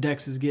 when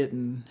Dex is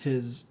getting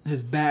his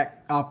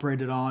back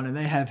operated on, and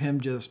they have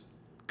him just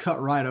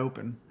cut right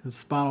open, his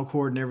spinal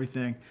cord and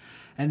everything,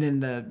 and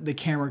then the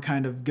camera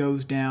kind of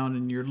goes down,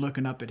 and you're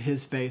looking up at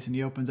his face, and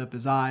he opens up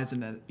his eyes,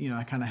 and it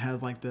kind of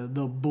has like the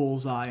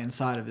bullseye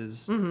inside of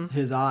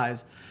his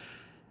eyes.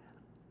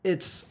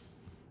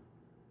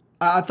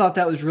 I thought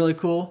that was really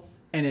cool,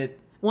 and it.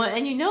 Well,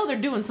 and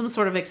they're doing some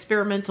sort of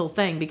experimental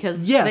thing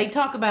because they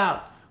talk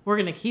about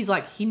he's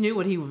like, he knew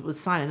what he was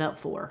signing up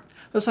for.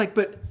 It's like,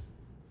 but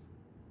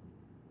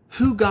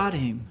who got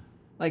him?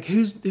 Like,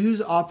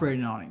 who's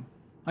operating on him?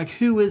 Like,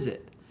 who is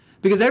it?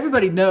 Because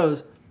everybody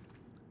knows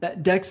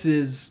that Dex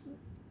is,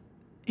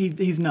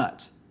 he's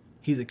nuts.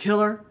 He's a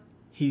killer.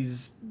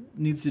 He's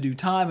needs to do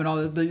time and all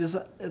that. But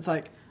it's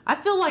like, I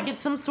feel like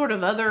it's some sort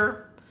of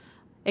other.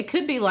 It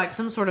could be like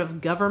some sort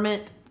of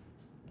government,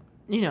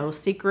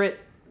 secret.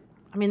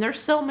 I mean, there's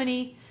so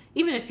many.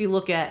 Even if you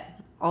look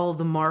at all of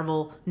the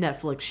Marvel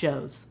Netflix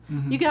shows,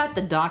 you got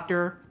the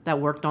doctor that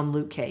worked on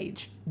Luke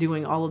Cage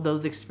doing all of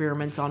those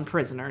experiments on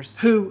prisoners.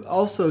 Who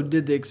also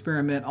did the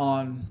experiment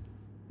on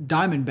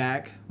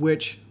Diamondback,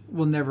 which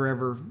will never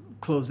ever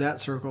close that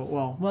circle.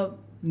 Well,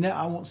 no,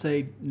 I won't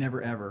say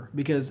never ever,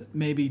 because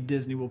maybe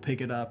Disney will pick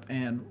it up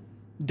and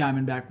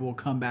Diamondback will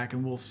come back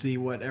and we'll see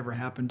whatever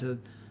happened to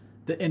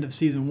the end of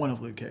season 1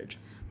 of Luke Cage.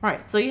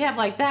 Right. So you have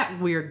like that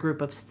weird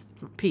group of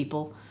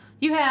people.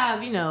 You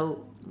have,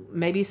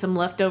 maybe some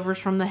leftovers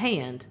from the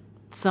Hand,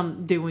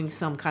 some doing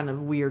some kind of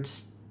weird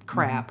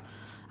crap.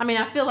 I mean,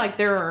 I feel like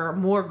there are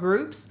more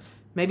groups.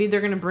 Maybe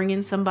they're going to bring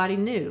in somebody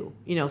new,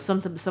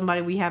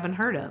 somebody we haven't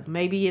heard of.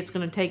 Maybe it's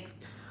going to take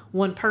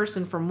one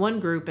person from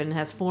one group and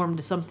has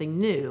formed something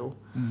new.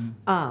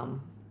 I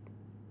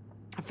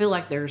feel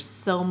like there's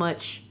so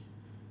much,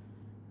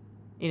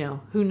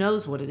 who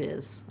knows what it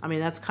is. I mean,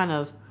 that's kind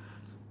of,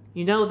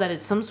 that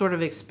it's some sort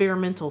of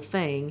experimental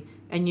thing,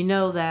 and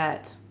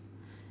that,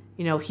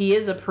 he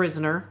is a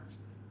prisoner.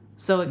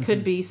 So it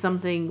could be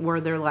something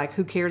where they're like,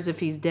 who cares if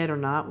he's dead or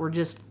not? We're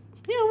just,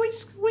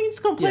 we're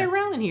just going to play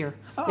around in here.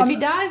 If he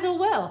dies, oh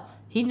well.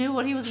 He knew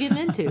what he was getting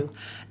into.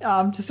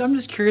 I'm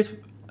just curious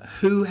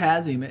who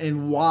has him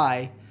and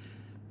why.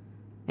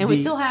 And we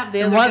still have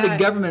the other and why guy.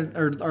 The government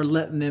are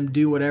letting them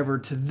do whatever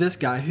to this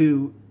guy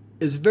who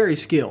is very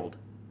skilled.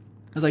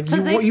 It's like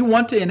you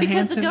want to enhance him.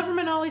 Because the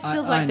government always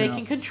feels like they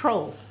can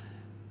control.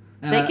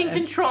 They can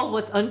control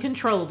what's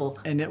uncontrollable.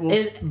 And it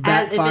will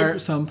backfire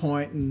at some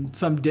point, and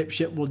some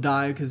dipshit will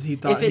die because he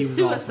thought he was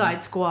awesome. If it's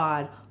Suicide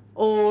Squad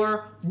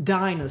or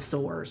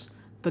dinosaurs,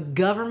 the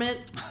government,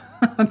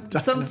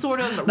 some sort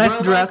of nice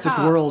Jurassic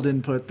RoboCop. World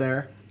input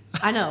there.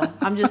 I know.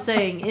 I'm just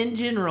saying, in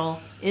general,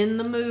 in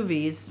the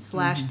movies /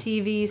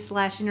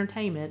 TV /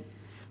 entertainment,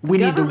 we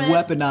need to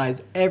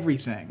weaponize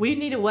everything. We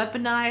need to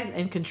weaponize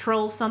and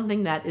control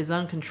something that is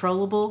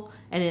uncontrollable,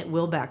 and it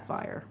will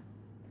backfire.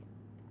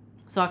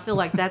 So I feel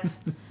like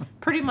that's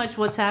pretty much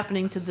what's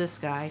happening to this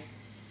guy.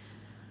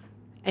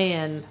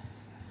 And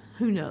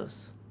who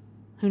knows?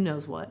 Who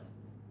knows what?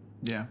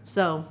 Yeah.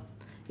 So,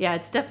 yeah,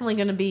 it's definitely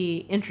going to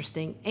be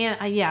interesting. And,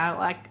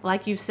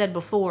 like you've said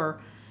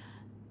before,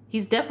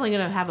 he's definitely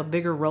going to have a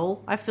bigger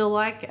role, I feel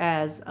like,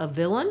 as a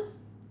villain.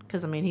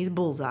 Because, he's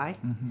Bullseye.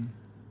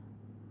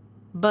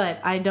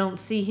 But I don't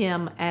see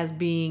him as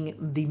being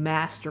the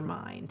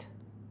mastermind.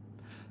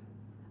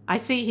 I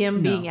see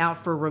him being out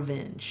for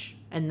revenge.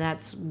 And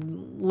that's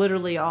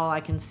literally all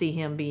I can see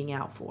him being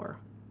out for.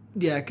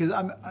 Yeah, because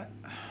a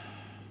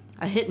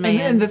hitman.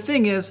 And the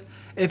thing is,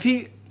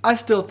 I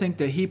still think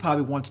that he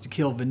probably wants to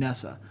kill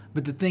Vanessa.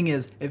 But the thing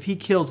is, if he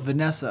kills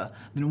Vanessa,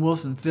 then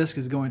Wilson Fisk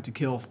is going to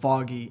kill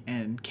Foggy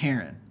and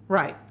Karen.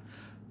 Right.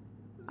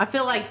 I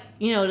feel like,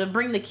 to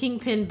bring the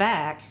Kingpin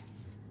back,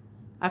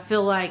 I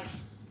feel like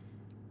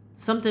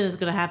something is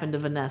going to happen to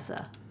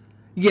Vanessa.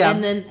 Yeah.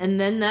 And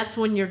then that's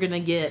when you're going to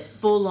get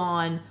full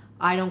on,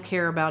 I don't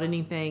care about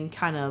anything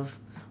kind of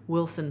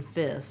Wilson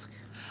Fisk.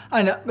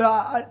 I know,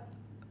 but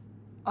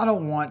I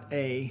don't want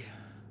a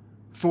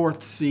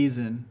 4th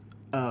season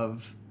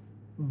of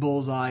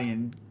Bullseye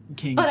and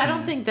Kingpin. But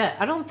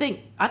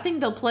I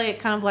think they'll play it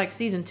kind of like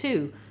season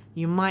 2.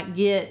 You might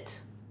get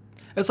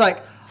it's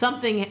like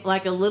something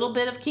like a little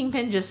bit of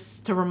Kingpin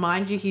just to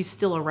remind you he's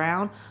still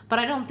around, but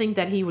I don't think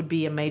that he would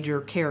be a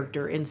major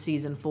character in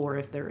season 4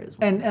 if there is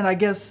one. And I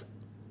guess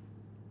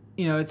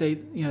if they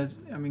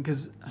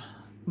because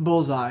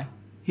Bullseye,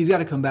 he's got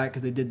to come back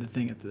because they did the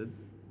thing at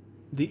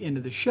the end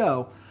of the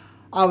show.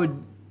 I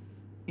would,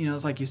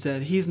 it's like you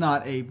said, he's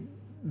not a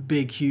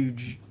big,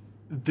 huge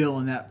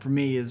villain that for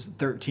me is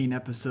 13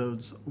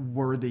 episodes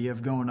worthy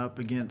of going up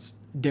against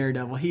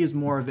Daredevil. He is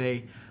more of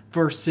a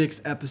first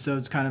 6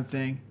 episodes kind of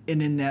thing,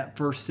 and in that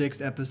first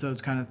 6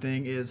 episodes kind of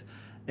thing is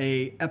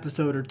a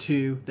episode or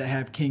 2 that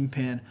have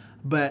Kingpin,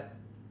 but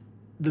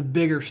the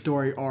bigger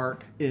story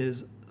arc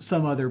is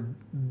some other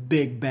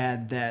big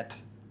bad that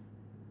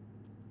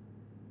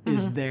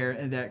is there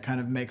and that kind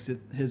of makes it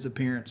his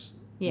appearance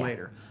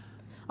later.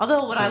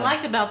 Although what I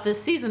liked about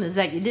this season is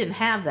that you didn't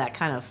have that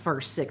kind of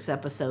first 6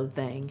 episode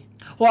thing.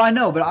 Well, I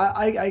know, but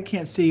I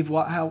can't see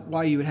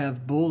why you would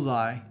have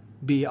Bullseye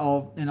be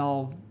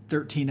all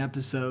 13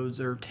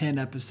 episodes or 10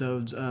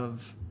 episodes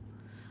of.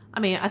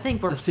 I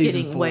think we're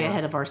getting way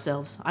ahead of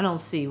ourselves. I don't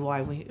see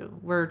why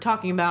we're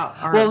talking about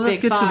our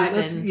big five.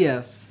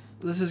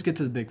 Let's just get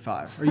to the big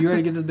 5. Are you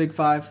ready to get to the big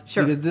 5?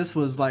 Sure. Because this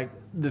was like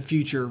the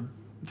future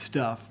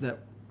stuff that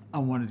I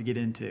wanted to get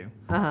into.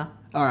 All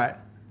right,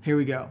 here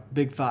we go.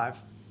 Big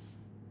 5.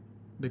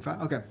 Big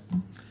 5. Okay.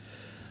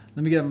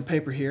 Let me get my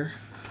paper here.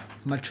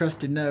 My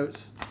trusted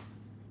notes.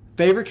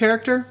 Favorite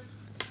character?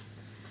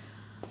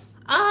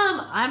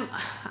 I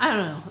don't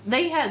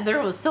know. There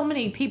was so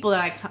many people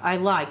that I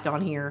liked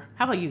on here.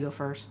 How about you go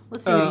first?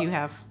 Let's see what you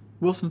have.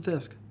 Wilson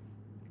Fisk.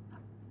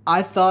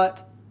 I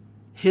thought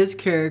his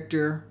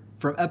character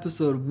from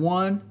episode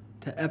 1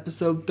 to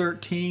episode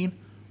 13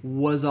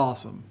 was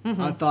awesome.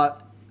 Mm-hmm. I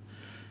thought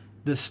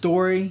the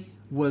story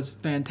was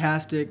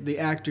fantastic. The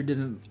actor did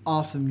an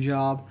awesome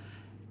job.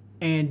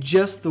 And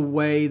just the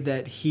way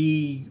that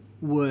he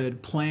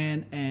would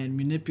plan and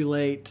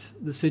manipulate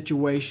the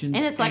situations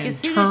and it's like as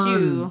soon turn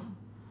as you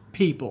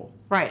people.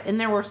 Right. And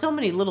there were so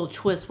many little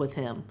twists with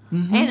him.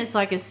 Mm-hmm. And it's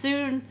like it's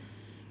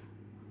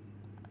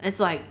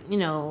like,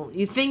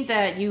 you think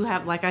that you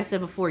have, like I said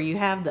before, you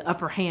have the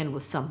upper hand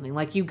with something.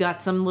 Like you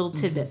got some little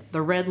tidbit, mm-hmm.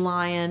 the Red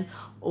Lion,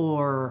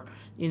 or,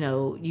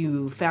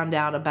 you found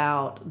out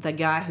about the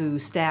guy who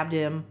stabbed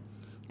him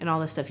and all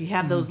this stuff. You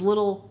have mm-hmm. those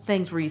little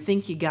things where you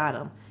think you got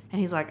him. And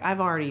he's like,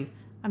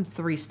 I'm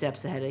 3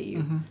 steps ahead of you.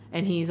 Mm-hmm.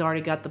 And he's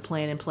already got the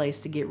plan in place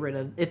to get rid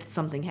of if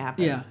something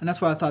happened. Yeah, and that's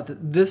why I thought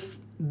that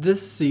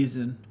this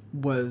season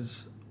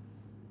was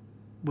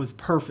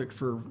perfect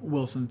for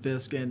Wilson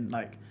Fisk, and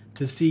like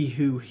to see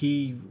who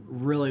he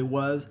really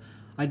was.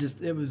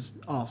 It was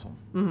awesome.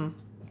 Mm-hmm.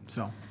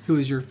 So, who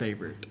is your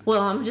favorite?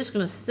 Well, I'm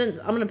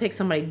gonna pick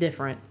somebody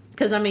different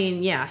because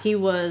he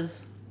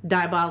was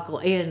diabolical,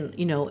 and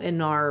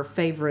in our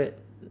favorite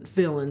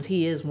villains,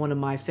 he is one of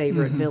my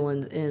favorite mm-hmm.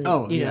 villains in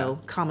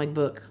comic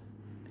book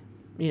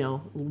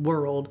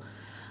world.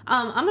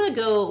 I'm gonna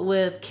go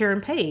with Karen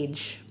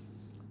Page,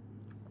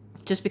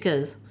 just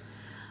because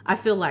I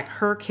feel like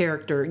her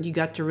character, you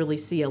got to really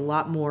see a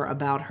lot more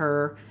about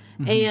her.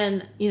 Mm-hmm.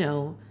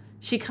 And,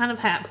 she kind of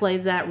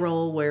plays that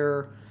role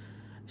where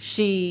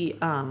she,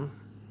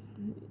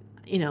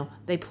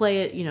 they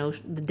play it,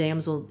 the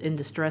damsel in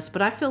distress.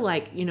 But I feel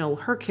like,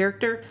 her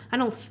character, I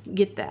don't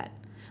get that.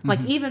 Like,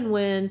 mm-hmm. even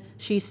when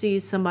she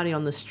sees somebody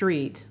on the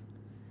street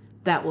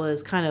that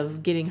was kind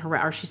of getting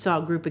harassed, or she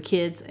saw a group of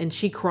kids and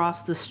she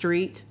crossed the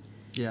street.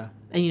 Yeah.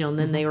 And, and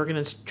then mm-hmm. they were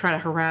going to try to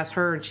harass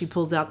her, and she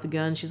pulls out the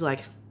gun. She's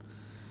like,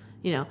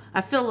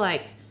 I feel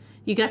like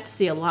you got to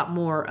see a lot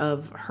more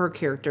of her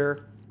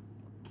character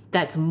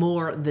that's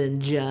more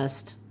than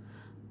just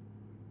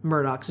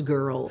Murdoch's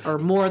girl, or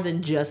more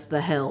than just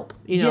the help.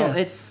 Yes.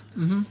 It's,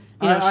 mm-hmm.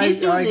 She's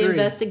doing the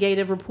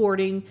investigative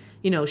reporting.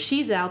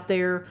 She's out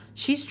there.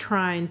 She's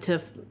trying to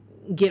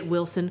get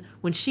Wilson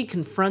when she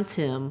confronts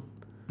him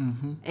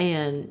mm-hmm.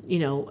 and,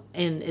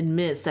 and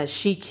admits that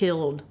she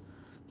killed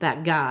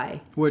that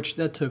guy. Which,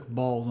 that took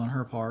balls on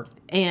her part.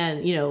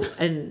 And,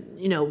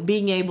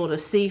 being able to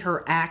see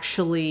her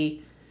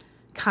actually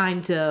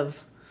kind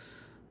of,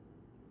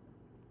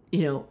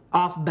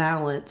 off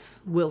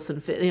balance Wilson,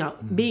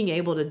 mm-hmm. being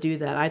able to do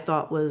that, I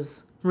thought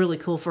was really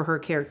cool for her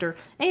character.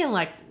 And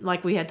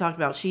like we had talked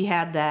about, she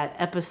had that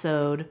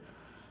episode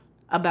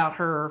about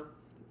her,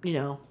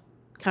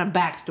 kind of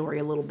backstory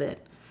a little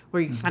bit,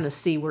 where you mm-hmm. kind of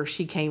see where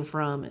she came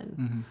from and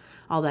mm-hmm.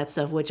 all that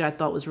stuff, which I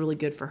thought was really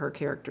good for her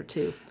character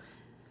too.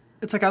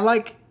 It's like I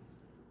like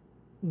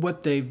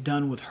what they've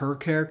done with her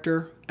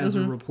character as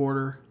mm-hmm. a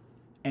reporter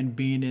and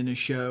being in a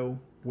show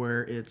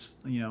where it's,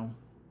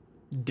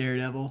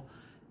 Daredevil.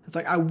 It's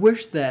like I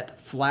wish that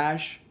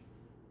Flash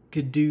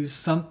could do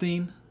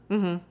something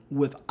mm-hmm.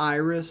 with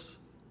Iris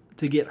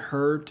to get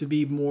her to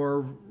be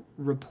more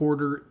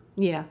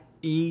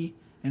reporter-y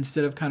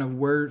instead of kind of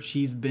where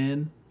she's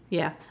been.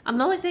 Yeah.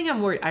 The only thing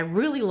I'm worried, I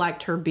really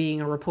liked her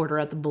being a reporter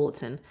at the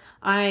Bulletin.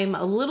 I'm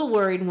a little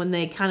worried when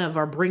they kind of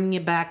are bringing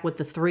it back with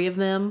the 3 of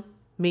them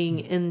being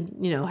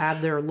in,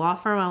 have their law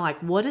firm. I'm like,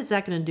 what is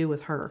that going to do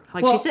with her?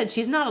 Like she said,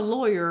 she's not a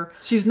lawyer.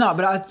 She's not,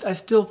 but I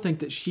still think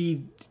that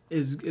she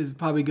is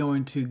probably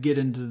going to get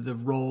into the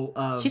role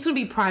of... She's going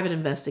to be private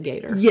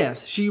investigator.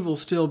 Yes, she will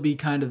still be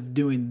kind of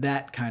doing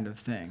that kind of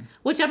thing.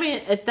 Which,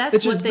 if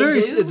that's what they do...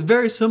 It's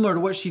very similar to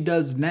what she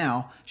does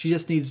now. She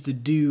just needs to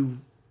do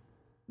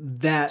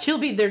that... She'll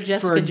be their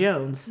Jessica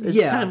Jones, is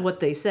kind of what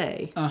they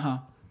say. Uh-huh.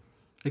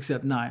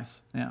 Except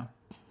nice, yeah.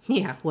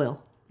 Yeah,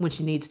 well, when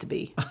she needs to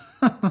be.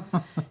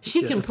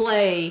 She can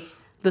play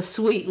the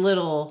sweet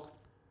little,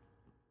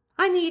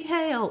 I need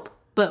help.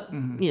 But,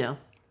 mm-hmm.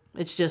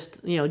 It's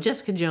just,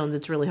 Jessica Jones,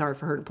 it's really hard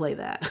for her to play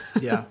that.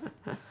 Yeah.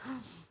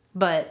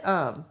 But,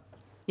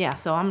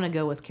 so I'm going to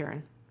go with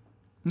Karen.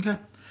 Okay.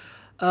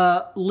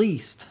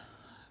 Least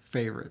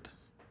favorite.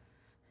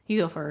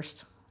 You go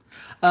first.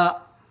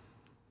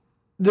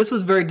 This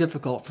was very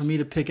difficult for me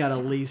to pick out a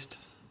least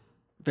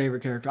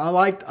favorite character. I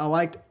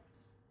liked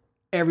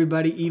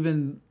everybody,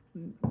 even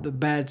the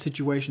bad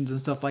situations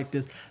and stuff like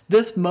this.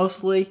 This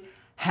mostly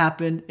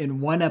happened in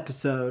one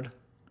episode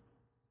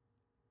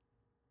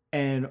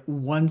and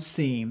one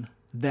scene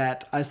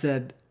that I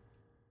said,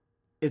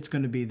 it's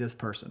going to be this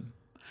person.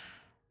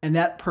 And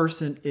that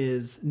person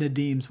is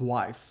Nadim's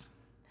wife.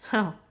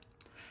 Oh.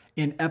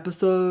 In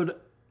episode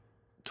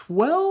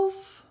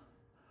 12,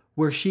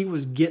 where she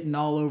was getting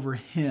all over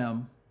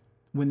him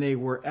when they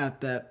were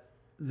at that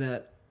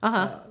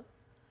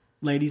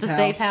lady's house. The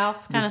safe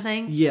house kind of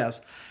thing?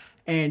 Yes.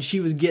 And she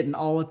was getting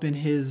all up in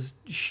his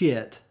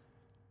shit.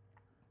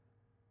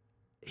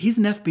 he's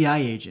an FBI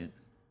agent.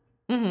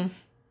 Mm-hmm.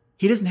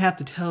 He doesn't have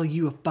to tell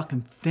you a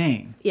fucking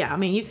thing. Yeah, I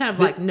mean, you kind of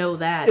like know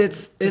that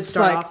it's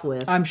start like, off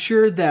with. I'm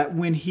sure that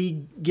when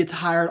he gets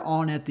hired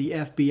on at the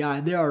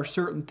FBI, there are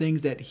certain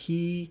things that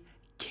he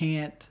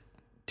can't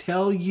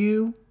tell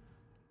you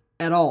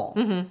at all.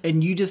 Mm-hmm.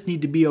 And you just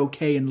need to be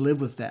okay and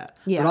live with that.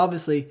 Yeah. But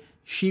obviously,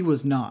 she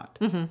was not.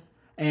 Mm-hmm.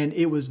 And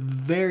it was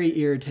very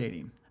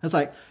irritating. It's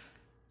like,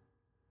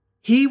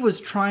 he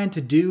was trying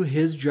to do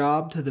his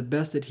job to the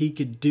best that he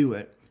could do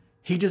it.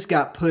 He just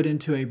got put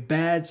into a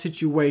bad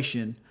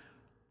situation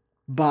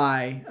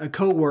by a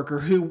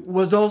coworker who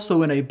was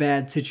also in a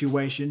bad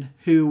situation,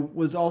 who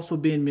was also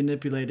being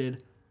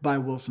manipulated by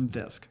Wilson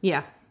Fisk.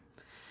 Yeah.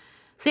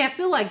 See, I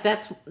feel like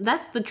that's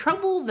the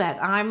trouble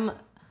that I'm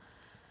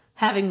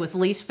having with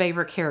least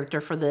favorite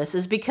character for this,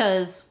 is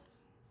because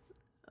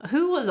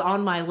who was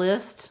on my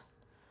list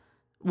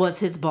was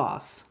his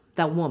boss,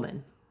 that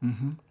woman.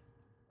 Mm-hmm.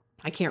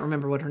 I can't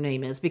remember what her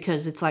name is,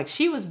 because it's like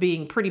she was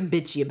being pretty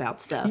bitchy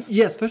about stuff.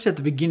 Yeah, especially at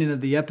the beginning of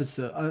the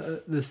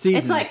episode, the season.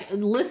 It's like,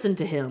 listen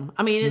to him.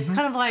 I mean, it's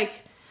kind of like,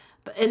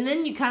 and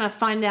then you kind of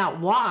find out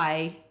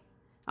why.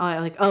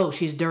 Like, oh,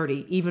 she's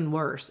dirty. Even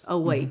worse. Oh,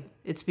 wait,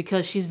 it's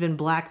because she's been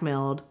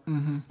blackmailed.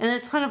 Mm-hmm. And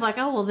it's kind of like,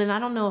 oh, well, then I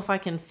don't know if I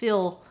can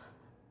feel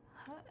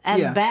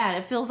as bad.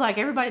 It feels like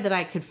everybody that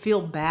I could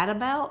feel bad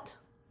about,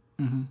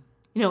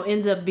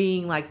 ends up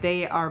being like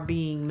they are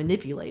being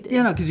manipulated.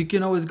 Yeah, no, because you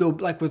can always go,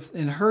 like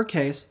in her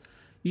case,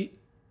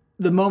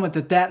 the moment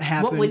that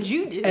happened. What would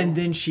you do? And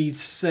then she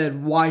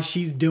said why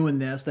she's doing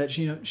this, that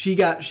she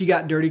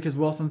got dirty because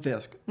Wilson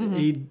Fisk.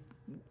 Mm-hmm.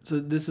 So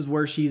this is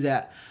where she's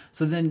at.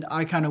 So then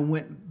I kind of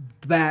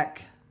went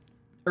back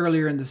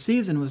earlier in the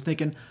season, was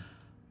thinking,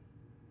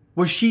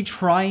 was she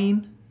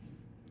trying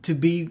to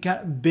be kind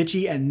of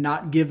bitchy and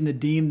not give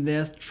Nadeem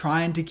this,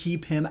 trying to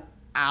keep him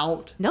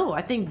out? No,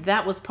 I think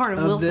that was part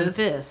of Wilson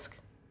Fisk,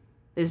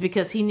 is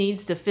because he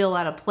needs to fill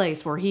out a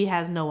place where he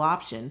has no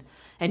option,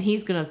 and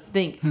he's gonna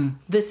think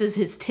this is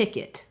his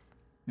ticket.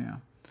 Yeah,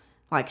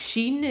 like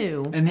she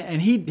knew,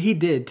 and he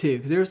did too,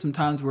 because there were some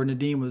times where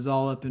Nadeem was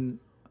all up in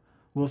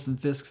Wilson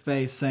Fisk's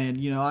face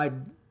saying, I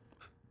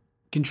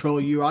control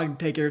you, I can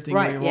take everything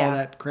away, all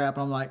that crap.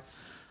 And I'm like,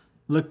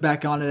 look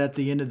back on it at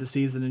the end of the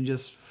season and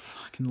just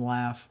fucking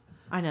laugh.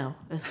 I know,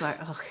 it's like,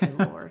 oh good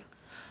lord.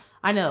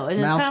 I know, and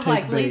it's kind of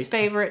like least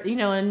favorite,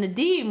 and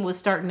Nadeem was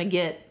starting to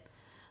get,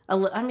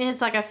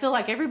 it's like I feel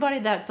like everybody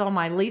that's on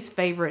my least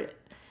favorite,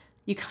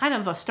 you kind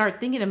of start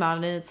thinking about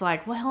it, and it's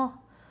like,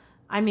 well,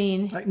 I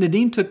mean... Like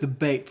Nadeem took the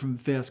bait from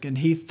Fisk, and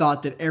he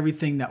thought that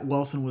everything that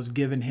Wilson was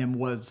giving him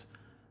was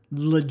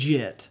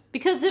legit.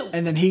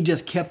 And then he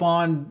just kept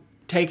on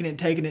taking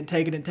it,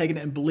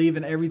 and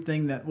believing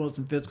everything that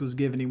Wilson Fisk was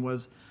giving him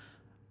was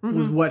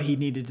what he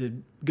needed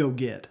to go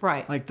get.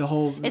 Right. Like the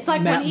whole it's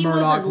like Matt when he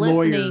Murdock wasn't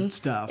lawyer listening,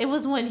 stuff. It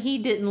was when he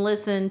didn't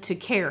listen to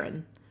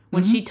Karen,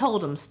 when she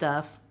told him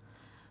stuff.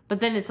 But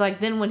then it's like,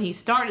 then when he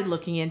started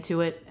looking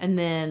into it, and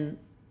then,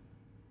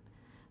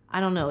 I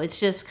don't know, it's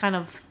just kind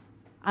of,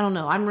 I don't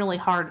know, I'm really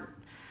hard.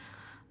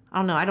 I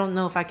don't know, I don't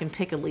know if I can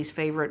pick a least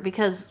favorite,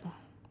 because,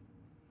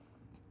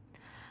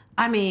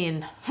 I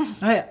mean...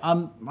 Hey,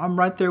 I'm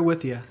right there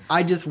with you.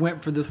 I just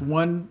went for this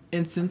one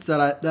instance that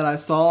I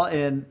saw,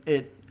 and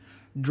it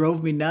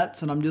drove me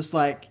nuts, and I'm just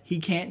like, he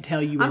can't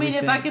tell you everything.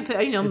 I mean, if I could,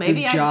 it's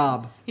maybe his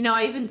job.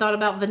 I even thought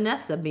about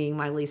Vanessa being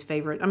my least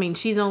favorite. I mean,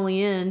 she's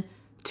only in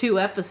 2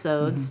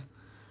 episodes.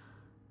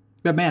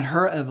 But man,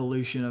 her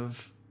evolution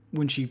of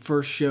when she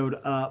first showed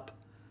up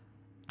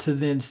to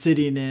then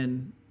sitting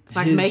in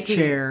like his making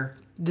chair,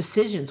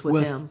 decisions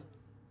with him,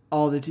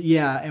 all the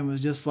and was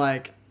just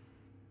like,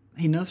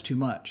 he knows too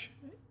much.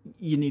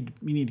 You need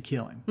to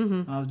kill him.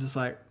 Mm-hmm. I was just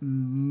like,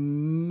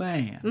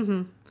 man.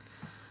 Mm-hmm.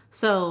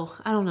 So,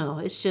 I don't know.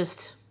 It's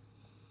just...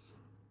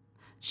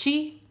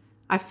 She,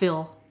 I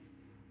feel,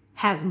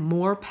 has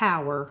more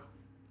power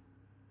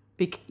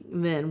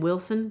than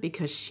Wilson,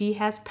 because she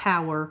has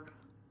power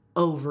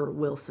over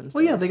Wilson Fisk.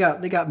 Well, yeah,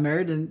 they got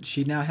married, and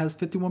she now has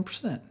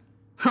 51%.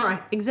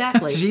 Right,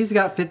 exactly. She's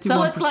got 51%.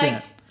 So it's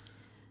like,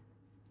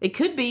 it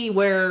could be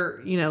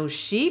where,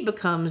 she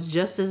becomes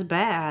just as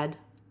bad.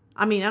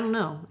 I mean, I don't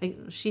know.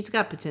 She's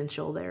got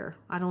potential there.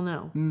 I don't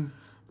know.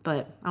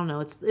 But I don't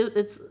know.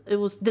 It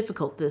was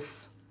difficult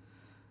this,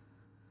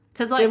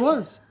 because it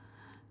was,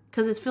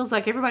 because it feels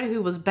like everybody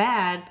who was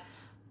bad,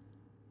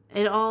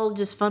 it all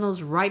just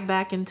funnels right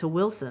back into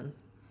Wilson.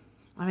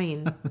 I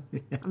mean,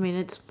 yes. I mean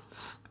it's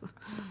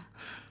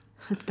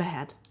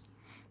bad.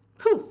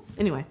 Whew.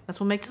 Anyway, that's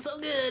what makes it so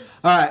good.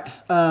 All right,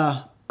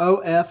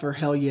 OF or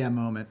hell yeah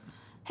moment.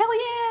 Hell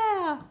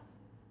yeah.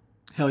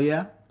 Hell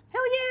yeah.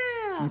 Hell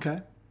yeah. Okay.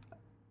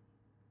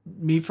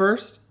 Me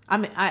first. I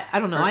mean, I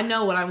don't know. I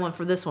know what I want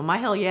for this one. My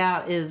hell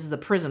yeah is the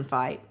prison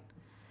fight.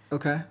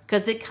 Okay.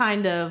 Because it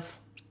kind of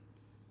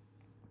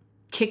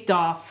kicked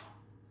off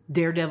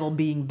Daredevil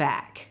being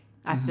back.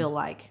 I feel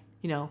like,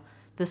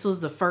 this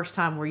was the first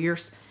time where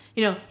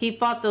he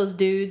fought those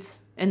dudes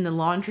in the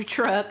laundry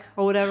truck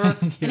or whatever,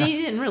 and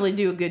he didn't really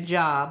do a good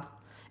job.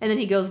 And then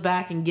he goes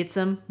back and gets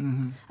them.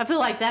 Mm-hmm. I feel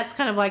like that's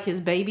kind of like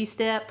his baby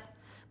step.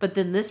 But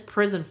then this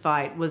prison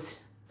fight was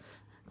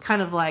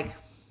kind of like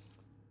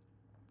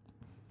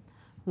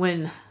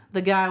when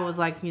the guy was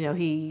like,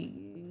 he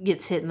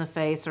gets hit in the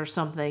face or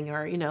something,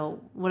 or,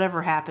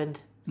 whatever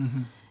happened.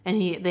 Mm-hmm.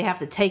 And they have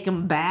to take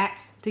him back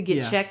to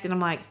get checked. And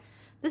I'm like,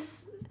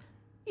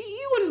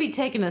 you wouldn't be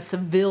taking a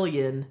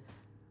civilian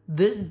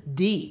this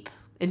deep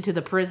into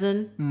the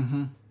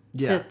prison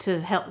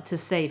to help to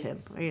save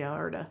him,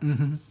 or to.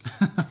 Mm-hmm.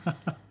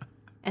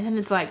 And then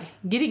it's like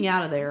getting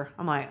out of there.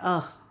 I'm like,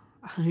 oh,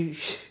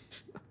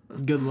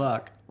 good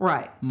luck.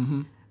 Right.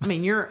 Mm-hmm. I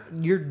mean,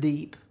 you're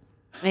deep,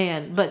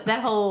 but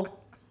that whole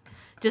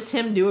just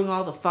him doing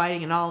all the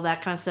fighting and all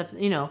that kind of stuff.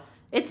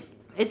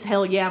 It's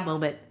hell yeah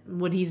moment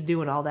when he's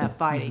doing all that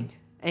fighting,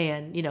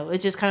 and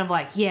it's just kind of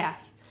like, yeah,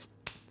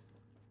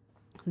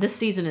 this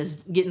season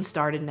is getting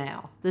started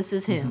now. This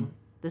is him. Mm-hmm.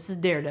 This is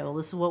Daredevil.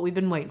 This is what we've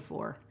been waiting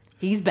for.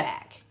 He's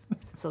back.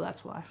 So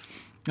that's why.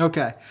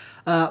 Okay.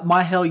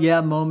 My hell yeah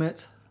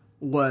moment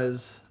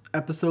was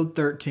episode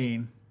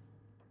 13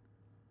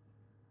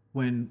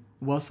 when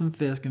Wilson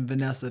Fisk and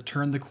Vanessa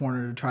turned the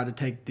corner to try to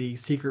take the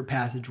secret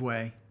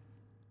passageway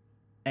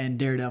and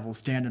Daredevil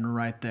standing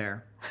right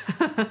there.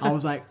 I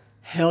was like,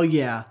 hell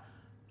yeah.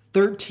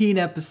 13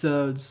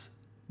 episodes.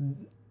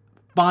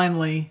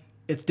 Finally,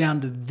 it's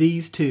down to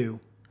these two.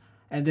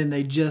 And then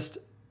they just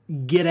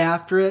get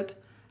after it.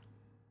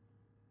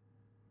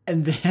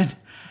 And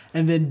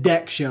then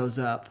Deck shows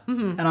up.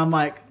 Mm-hmm. And I'm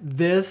like,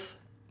 this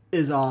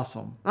is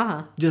awesome.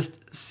 Uh-huh.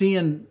 Just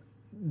seeing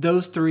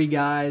those three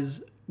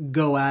guys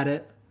go at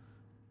it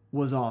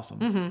was awesome.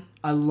 Mm-hmm.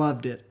 I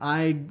loved it.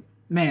 It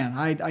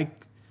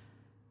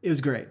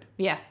was great.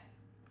 Yeah,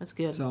 that's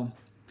good. So,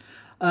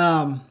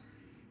 OF,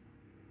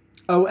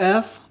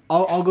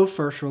 I'll go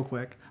first real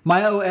quick.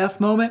 My OF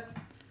moment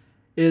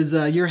is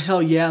your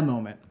hell yeah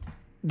moment,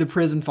 the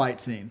prison fight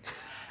scene.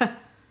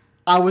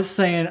 I was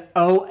saying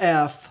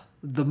OF,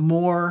 the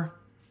more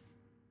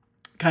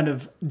kind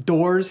of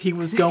doors he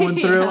was going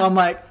through. I'm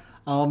like,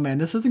 oh man,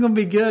 this isn't going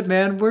to be good,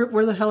 man.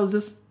 Where the hell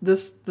is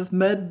this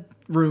med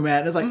room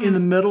at? It's like in the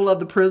middle of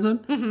the prison.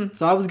 Mm-hmm.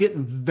 So I was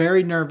getting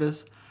very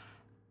nervous.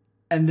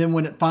 And then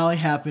when it finally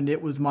happened,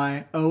 it was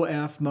my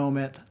OF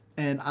moment,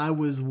 and I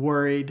was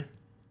worried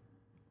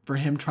for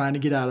him trying to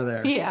get out of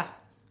there. Yeah.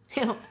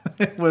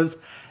 It was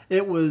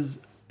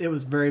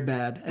very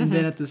bad. And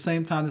then at the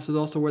same time, this was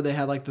also where they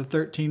had like the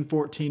 13,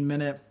 14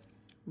 minute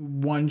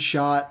one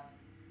shot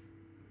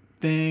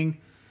thing.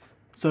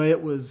 So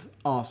it was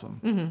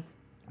awesome.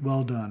 Mm-hmm.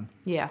 Well done.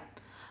 Yeah.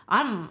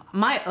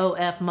 My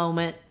OF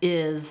moment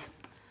is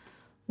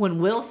when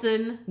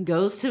Wilson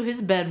goes to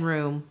his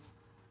bedroom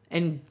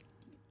and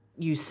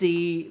you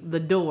see the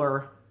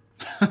door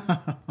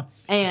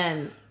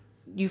and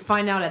you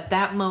find out at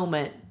that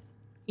moment,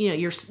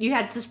 you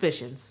had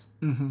suspicions.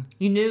 Mm-hmm.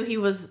 You knew he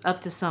was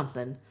up to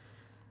something.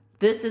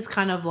 This is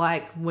kind of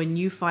like when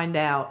you find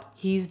out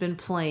he's been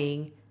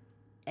playing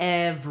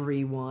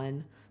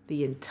everyone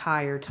the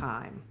entire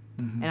time.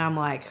 Mm-hmm.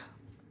 And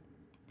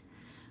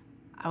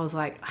I was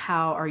like,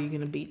 how are you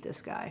going to beat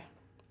this guy?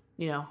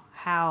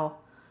 How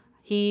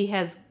he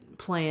has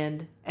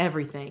planned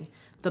everything,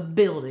 the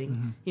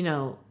building,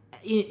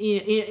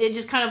 it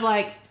just kind of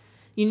like,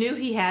 you knew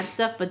he had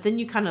stuff, but then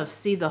you kind of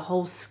see the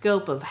whole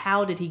scope of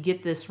how did he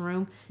get this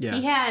room. Yeah.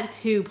 He had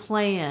to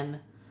plan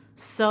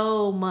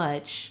so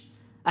much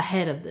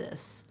ahead of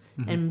this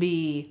and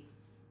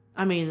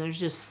there's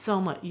just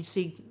so much, you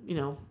see, it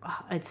was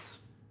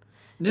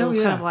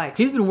kind of like.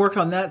 He's been working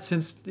on that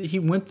since he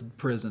went to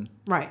prison.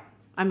 Right.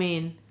 I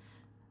mean,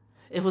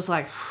 it was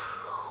like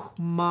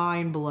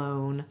mind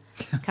blown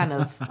kind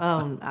of,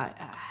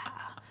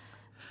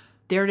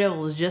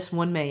 Daredevil is just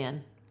one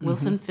man.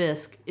 Wilson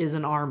Fisk is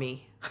an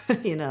army,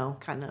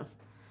 kind of.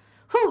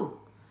 Whew.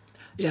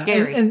 Yeah,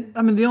 scary. And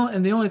I mean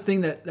the only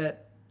thing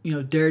that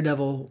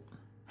Daredevil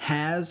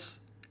has,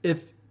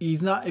 if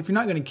you're not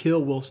going to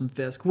kill Wilson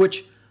Fisk,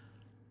 which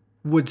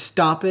would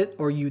stop it,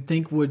 or you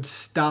think would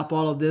stop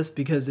all of this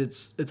because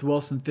it's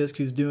Wilson Fisk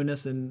who's doing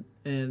this in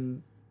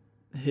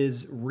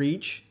his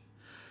reach,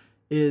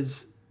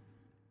 is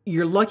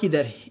you're lucky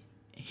that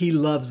he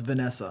loves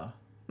Vanessa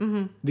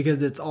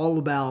because it's all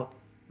about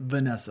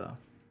Vanessa.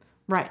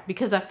 Right,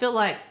 because I feel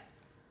like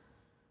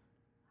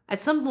at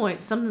some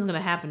point something's going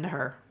to happen to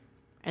her.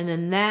 And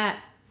then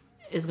that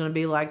is going to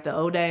be like the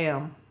oh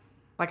damn.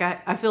 Like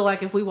I feel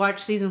like if we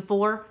watch season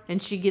 4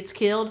 and she gets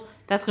killed,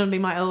 that's going to be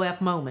my OF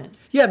moment.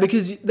 Yeah,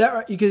 because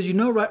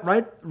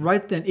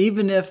right then,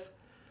 even if,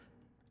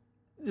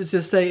 let's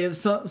just say it's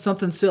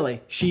something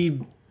silly,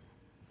 she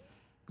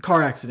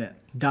car accident,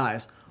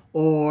 dies,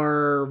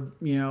 or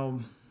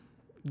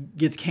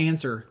gets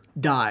cancer,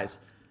 dies.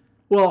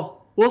 Well,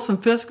 Wilson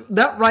Fisk,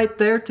 that right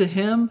there to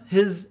him,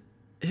 his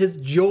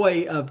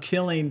joy of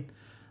killing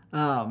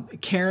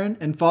Karen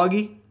and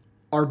Foggy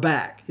are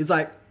back. He's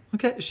like,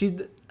 okay, she's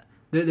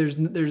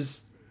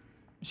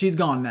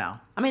gone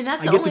now. I mean,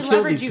 that's the only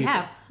leverage you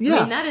have. Yeah, I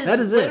mean, that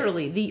is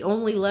literally the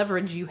only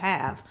leverage you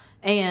have.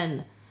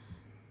 And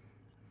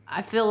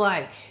I feel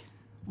like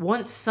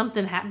once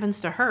something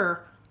happens to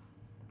her,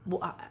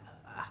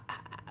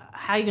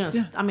 how you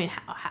gonna? I mean,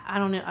 I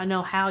don't know. I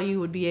know how you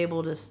would be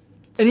able to.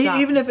 And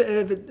even if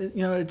it,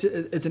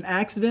 it's an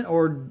accident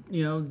or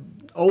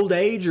old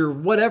age or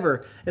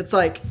whatever, it's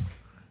like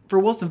for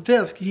Wilson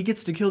Fisk, he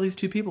gets to kill these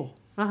two people.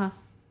 I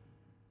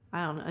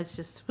don't know. It's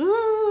just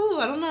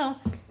I don't know.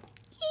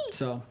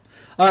 So,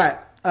 all right.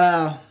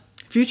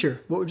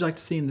 Future. What would you like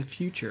to see in the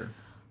future?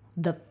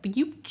 The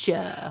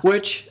future,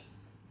 which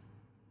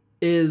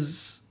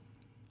is,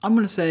 I'm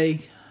going to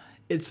say,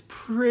 it's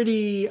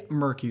pretty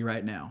murky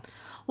right now.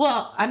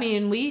 Well, I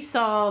mean, we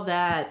saw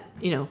that,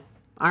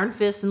 Iron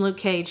Fist and Luke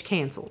Cage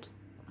canceled.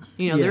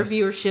 Their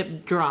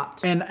viewership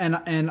dropped. And I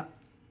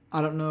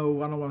don't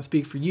know, I don't want to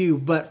speak for you,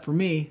 but for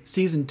me,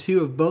 season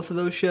 2 of both of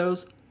those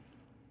shows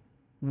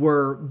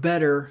were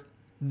better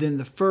than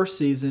the first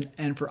season,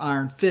 and for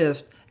Iron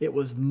Fist, it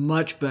was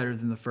much better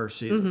than the first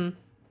season. Mm-hmm.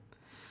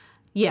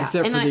 Yeah.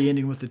 Except for the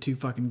ending with the 2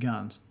 fucking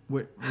guns.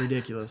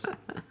 Ridiculous.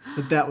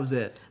 But that was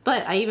it.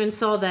 But I even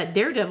saw that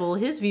Daredevil,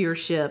 his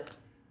viewership,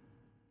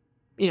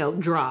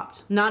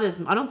 dropped.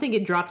 I don't think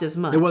it dropped as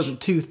much. It wasn't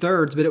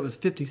 2/3, but it was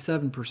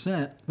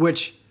 57%,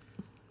 which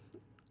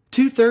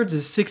 2/3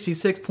 is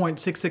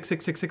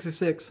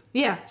 66.666666.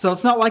 Yeah. So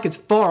it's not like it's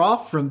far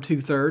off from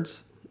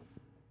 2/3.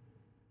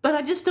 But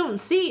I just don't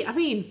see, I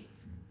mean,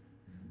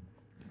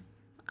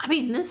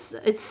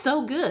 it's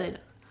so good.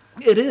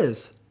 It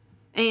is.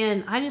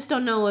 And I just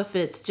don't know if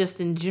it's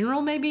just in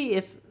general, maybe,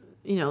 if,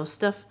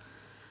 stuff,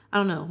 I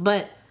don't know.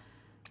 But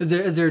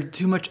is there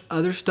too much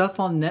other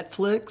stuff on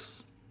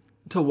Netflix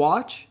to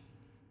watch?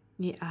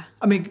 Yeah.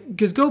 I mean,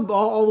 because go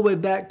all the way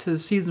back to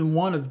season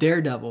 1 of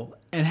Daredevil,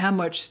 and how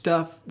much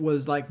stuff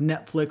was like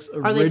Netflix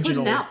original. Are they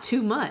putting out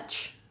too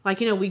much? Like,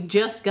 we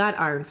just got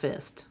Iron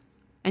Fist,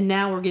 and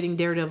now we're getting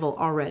Daredevil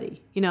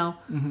already.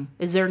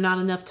 Is there not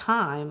enough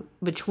time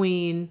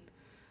between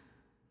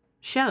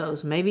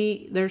shows?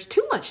 Maybe there's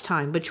too much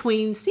time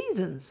between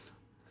seasons.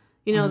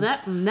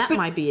 That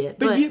might be it.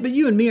 But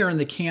you and me are in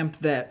the camp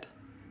that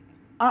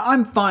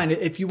I'm fine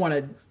if you want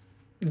to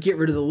get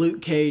rid of the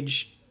Luke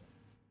Cage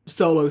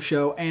solo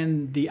show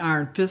and the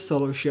Iron Fist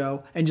solo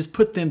show and just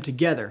put them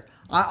together.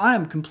 I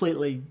am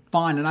completely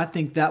fine, and I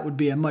think that would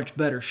be a much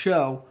better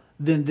show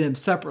than them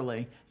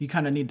separately. You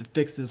kind of need to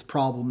fix this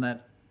problem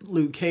that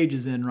Luke Cage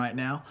is in right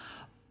now.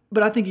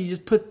 But I think you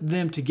just put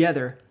them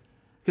together,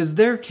 because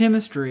their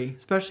chemistry,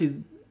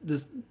 especially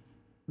these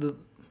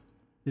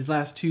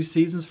last 2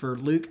 seasons for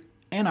Luke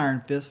and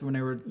Iron Fist when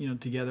they were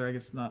together, I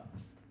guess not,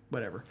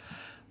 whatever,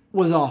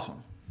 was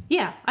awesome.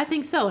 Yeah, I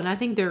think so, and I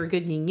think they're a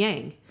good yin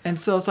yang. And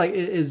so it's like,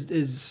 is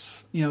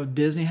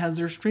Disney has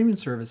their streaming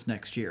service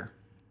next year.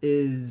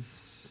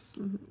 Is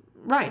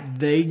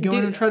they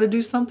going to try to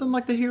do something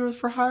like the Heroes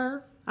for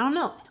Hire? I don't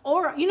know.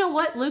 Or, you know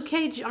what? Luke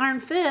Cage, Iron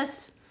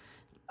Fist,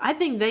 I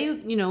think they,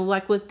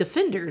 like with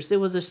Defenders,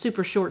 it was a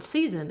super short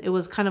season. It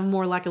was kind of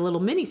more like a little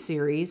mini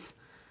series.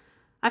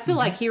 I feel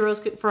like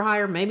Heroes for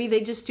Hire, maybe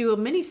they just do a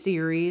mini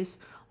series,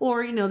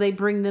 or, they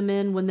bring them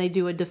in when they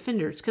do a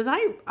Defenders. Because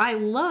I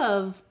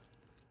love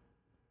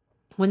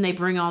when they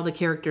bring all the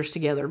characters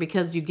together,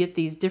 because you get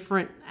these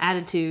different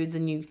attitudes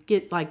and you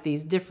get like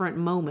these different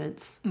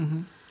moments.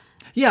 Mm-hmm.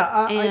 Yeah,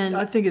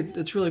 I think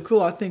it's really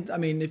cool. I think,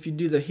 if you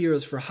do the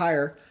Heroes for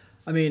Hire,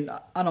 I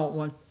don't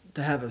want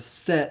to have a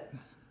set,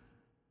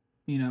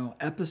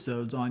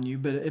 episodes on you,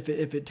 but if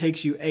it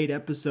takes you 8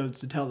 episodes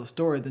to tell the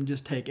story, then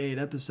just take 8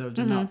 episodes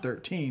and not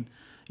 13.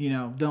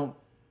 Don't,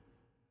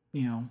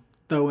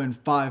 throw in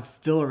 5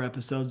 filler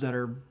episodes that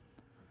are,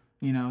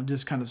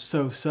 just kind of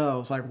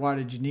so-so. It's like, why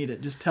did you need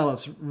it? Just tell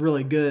us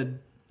really good,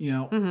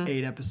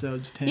 8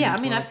 episodes, 10. Yeah,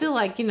 12. I feel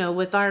like,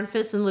 with Iron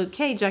Fist and Luke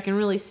Cage, I can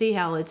really see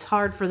how it's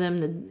hard for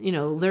them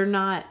to, they're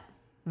not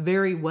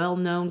very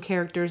well-known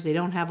characters. They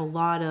don't have a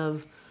lot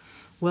of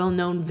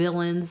well-known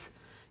villains,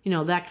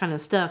 that kind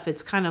of stuff.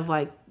 It's kind of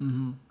like,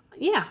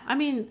 yeah,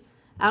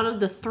 out of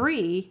the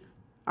 4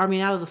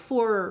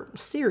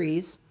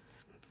 series,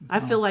 I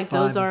feel like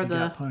those are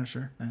the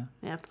Punisher.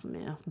 Yeah,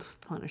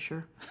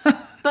 Punisher.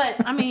 But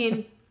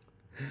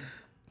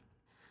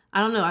I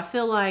don't know. I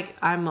feel like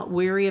I'm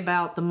weary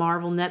about the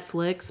Marvel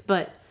Netflix,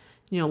 but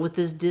with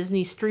this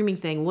Disney streaming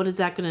thing, what is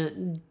that going to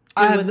do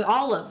with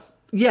all of?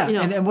 Yeah,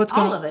 and what's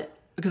all of it?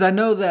 Because I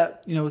know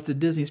that with the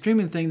Disney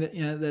streaming thing that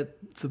that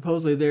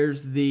supposedly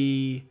there's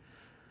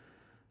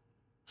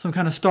some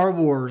kind of Star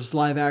Wars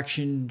live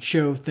action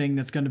show thing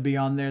that's going to be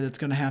on there that's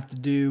going to have to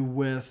do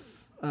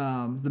with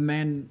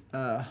the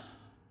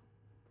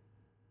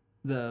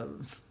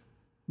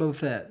Boba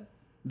Fett,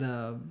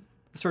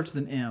 starts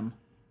with an M.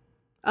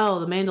 Oh,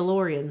 the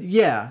Mandalorian.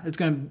 Yeah, it's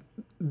going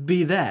to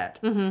be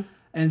that. Mm-hmm.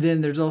 And then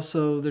there's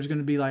going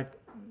to be like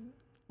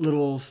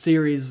little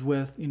series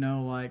with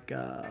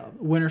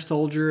Winter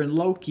Soldier and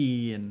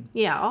Loki and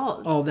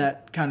all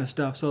that kind of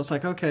stuff. So it's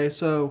like, okay,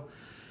 so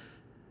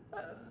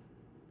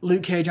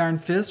Luke Cage, Iron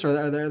Fist,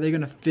 are they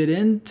going to fit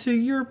into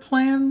your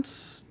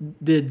plans?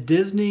 Did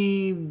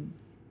Disney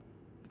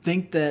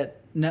think that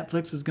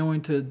Netflix is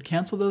going to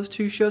cancel those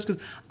 2 shows?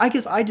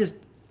 Because I guess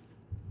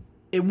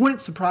it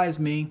wouldn't surprise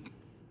me.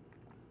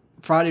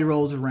 Friday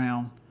rolls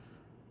around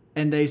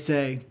and they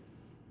say,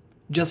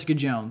 Jessica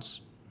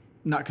Jones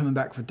not coming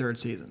back for third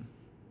season.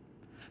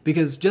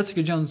 Because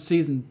Jessica Jones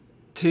season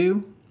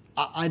 2,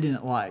 I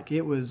didn't like.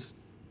 It was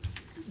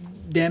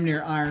damn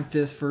near Iron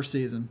Fist first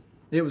season.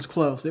 It was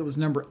close. It was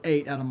number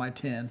 8 out of my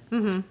 10.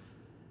 Mm-hmm.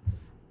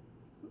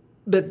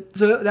 But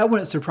so that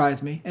wouldn't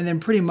surprise me. And then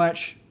pretty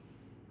much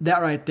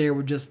that right there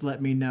would just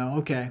let me know,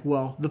 okay,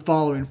 well, the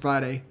following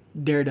Friday,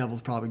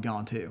 Daredevil's probably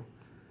gone too.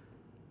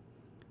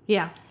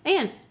 Yeah.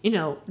 And,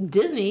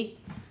 Disney,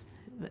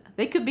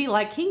 they could be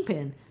like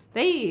Kingpin.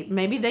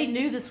 Maybe they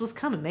knew this was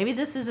coming. Maybe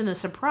this isn't a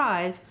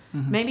surprise.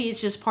 Mm-hmm. Maybe it's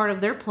just part of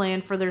their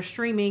plan for their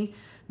streaming.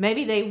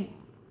 Maybe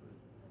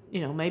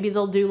maybe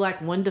they'll do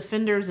like one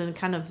Defenders and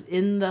kind of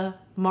in the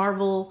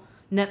Marvel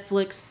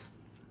Netflix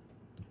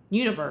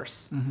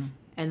universe. Mm-hmm.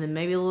 And then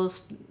maybe they'll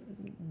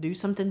do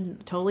something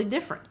totally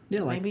different.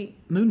 Yeah, like maybe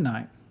Moon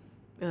Knight.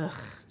 Ugh,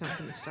 don't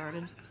get me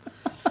started.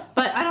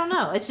 But I don't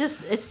know. It's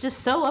just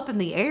so up in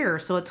the air.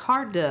 So it's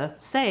hard to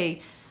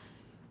say,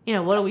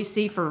 what do we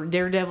see for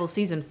Daredevil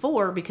season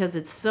 4 because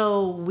it's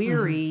so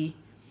weary.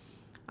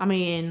 Mm-hmm. I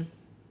mean,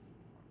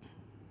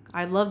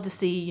 I'd love to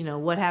see,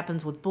 what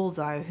happens with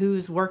Bullseye,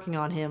 who's working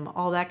on him,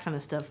 all that kind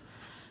of stuff.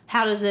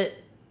 How does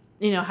it,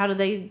 how do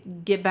they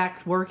get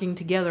back working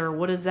together?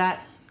 What does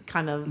that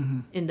kind of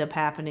end up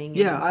happening?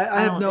 Yeah,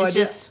 I have no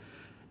idea.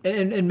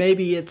 And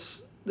maybe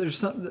there's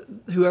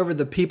some, whoever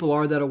the people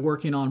are that are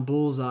working on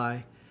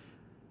Bullseye,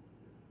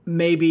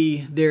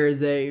 maybe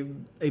there's a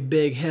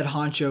big head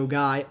honcho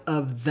guy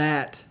of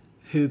that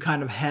who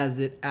kind of has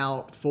it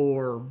out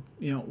for,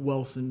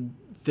 Wilson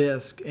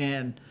Fisk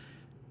and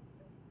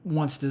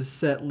wants to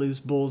set loose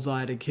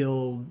Bullseye to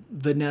kill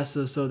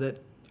Vanessa so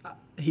that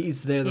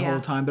he's there the whole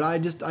time. But I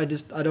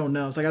don't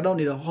know. It's like I don't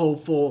need a whole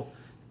full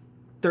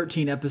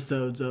 13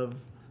 episodes of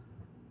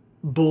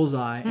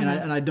Bullseye, and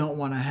I don't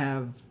want to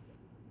have,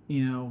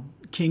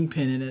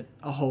 Kingpin in it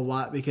a whole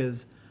lot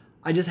because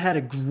I just had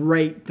a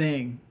great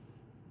thing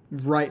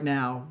right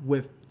now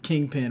with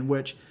Kingpin,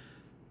 which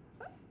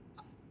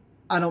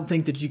I don't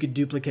think that you could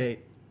duplicate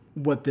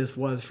what this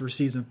was for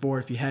season 4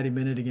 if you had him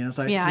in it again. It's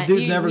like the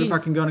dude's never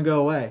fucking going to go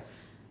away.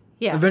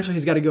 Yeah. Eventually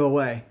he's got to go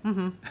away.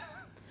 Mm-hmm.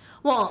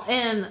 Well,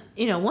 and,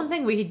 one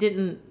thing we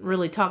didn't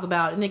really talk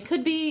about, and it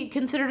could be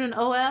considered an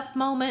OF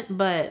moment,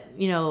 but,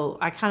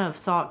 I kind of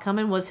saw it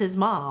coming, was his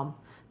mom.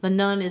 The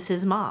nun is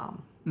his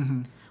mom.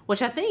 Mm-hmm.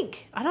 Which I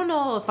don't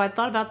know if I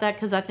thought about that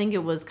because I think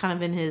it was kind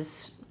of in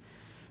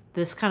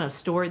this kind of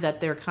story that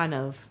they're kind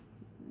of,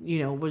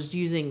 was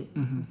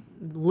using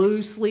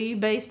loosely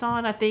based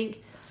on, I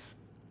think.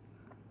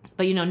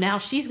 But, now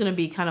she's going to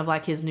be kind of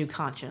like his new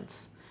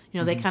conscience.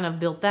 They kind of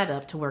built that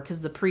up to where,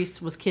 because the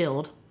priest was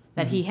killed,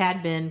 that he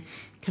had been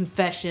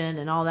confession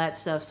and all that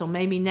stuff. So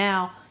maybe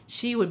now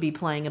she would be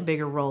playing a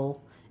bigger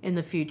role in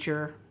the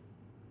future.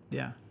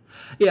 Yeah.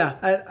 Yeah,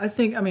 I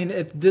think,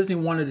 if Disney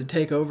wanted to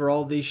take over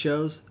all these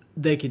shows,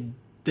 they could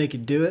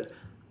do it.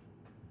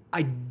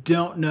 I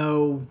don't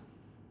know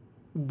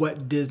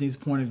what Disney's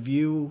point of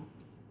view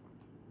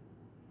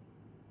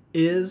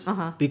is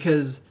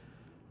because,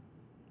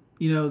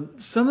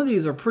 some of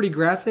these are pretty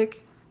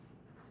graphic.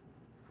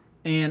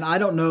 And I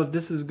don't know if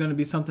this is going to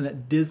be something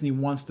that Disney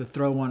wants to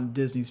throw on a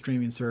Disney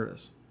streaming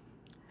service.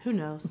 Who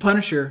knows?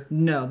 Punisher,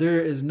 no, there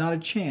is not a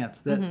chance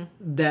that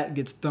that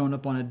gets thrown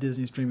up on a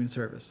Disney streaming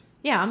service.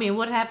 Yeah,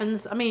 what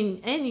happens, and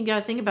you got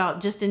to think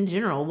about just in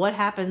general, what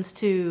happens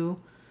to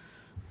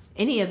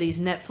any of these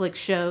Netflix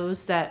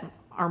shows that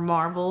are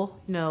Marvel,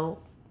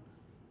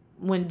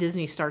 when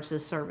Disney starts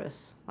this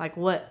service? Like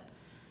what,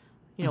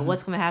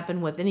 what's going to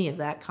happen with any of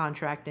that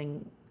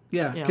contracting?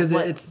 Yeah, because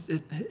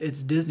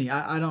it's Disney.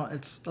 I don't.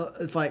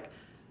 It's like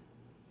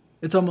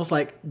it's almost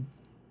like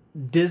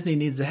Disney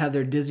needs to have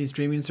their Disney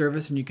streaming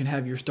service, and you can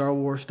have your Star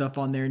Wars stuff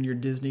on there and your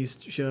Disney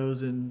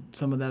shows and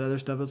some of that other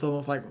stuff. It's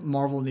almost like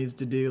Marvel needs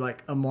to do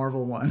like a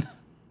Marvel one.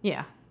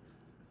 Yeah.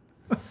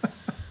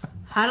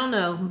 I don't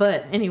know,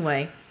 but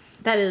anyway,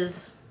 that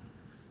is.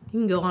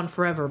 You can go on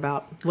forever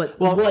about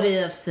what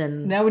ifs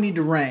and. Now we need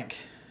to rank.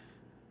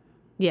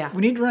 Yeah.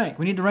 We need to rank.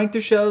 We need to rank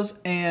the shows,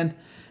 and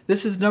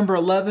this is number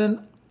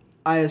 11.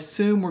 I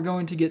assume we're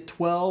going to get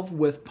 12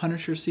 with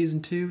Punisher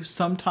Season 2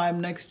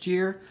 sometime next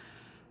year.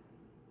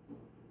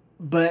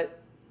 But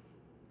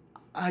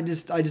I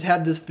just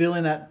have this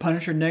feeling that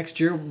Punisher next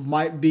year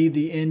might be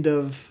the end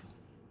of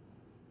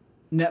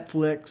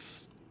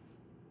Netflix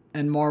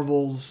and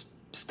Marvel's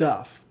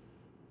stuff.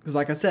 Because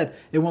like I said,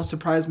 it won't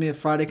surprise me if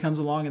Friday comes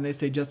along and they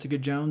say Jessica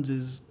Jones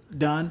is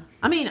done.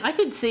 I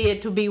could see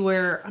it to be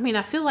where,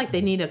 I feel like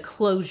they need a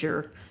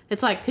closure.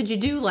 It's like, could you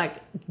do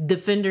like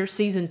Defender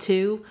Season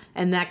 2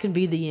 and that could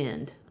be the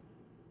end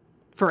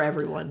for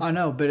everyone? I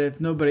know, but if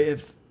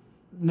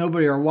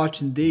nobody are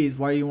watching these,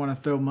 why do you want to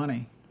throw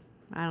money?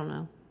 I don't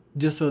know.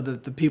 Just so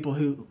that the people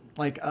who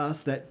like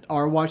us that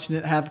are watching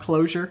it have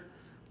closure.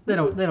 They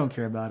don't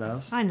care about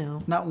us. I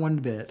know. Not one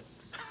bit.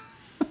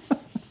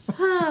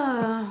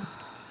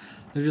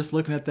 They're just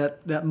looking at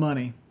that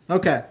money.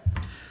 Okay.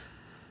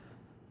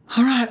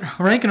 All right,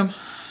 ranking them.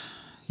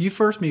 You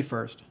first, me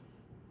first.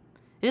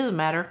 It doesn't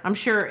matter. I'm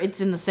sure it's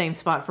in the same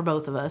spot for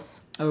both of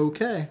us.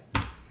 Okay.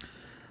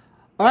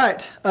 All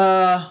right.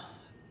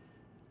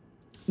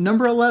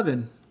 Number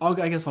 11.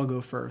 I guess I'll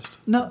go first.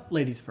 No,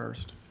 ladies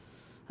first.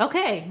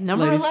 Okay,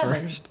 number Ladies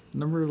 11. first.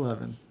 Number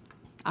 11.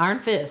 Iron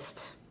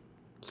Fist,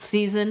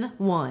 Season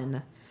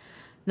 1.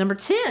 Number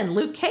 10,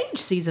 Luke Cage,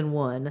 Season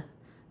 1.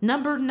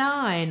 Number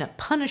 9,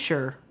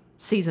 Punisher,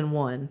 Season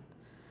 1.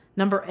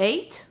 Number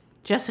 8,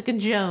 Jessica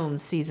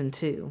Jones, Season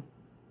 2.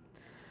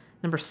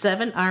 Number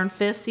 7, Iron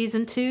Fist,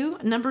 Season 2.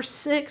 Number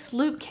 6,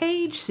 Luke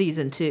Cage,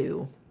 Season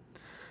 2.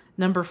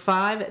 Number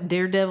 5,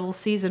 Daredevil,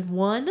 Season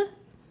 1.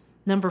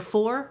 Number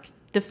 4,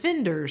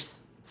 Defenders,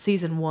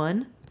 Season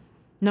 1.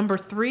 Number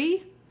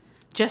 3,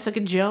 Jessica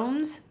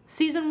Jones,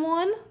 Season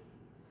 1.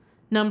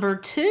 Number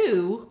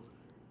 2,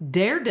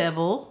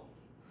 Daredevil,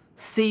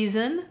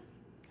 Season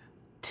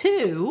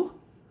 2.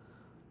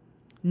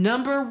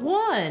 Number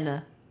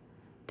 1,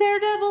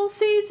 Daredevil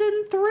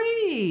Season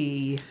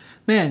 3.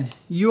 Man,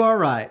 you are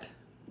right.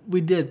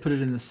 We did put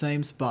it in the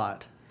same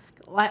spot.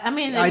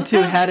 I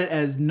too had it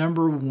as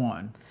number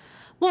 1.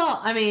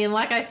 Well,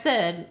 like I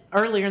said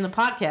earlier in the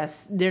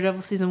podcast,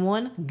 Daredevil Season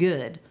 1,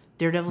 good.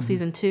 Daredevil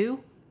Season 2,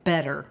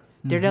 better.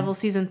 Daredevil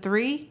Season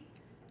 3,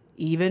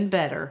 even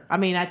better. I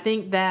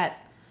think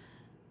that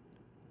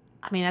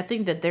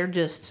they're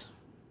just,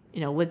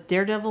 with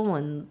Daredevil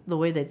and the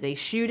way that they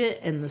shoot it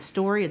and the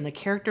story and the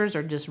characters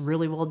are just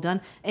really well done.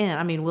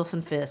 And,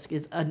 Wilson Fisk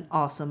is an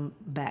awesome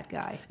bad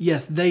guy.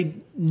 Yes, they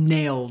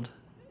nailed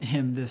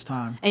him this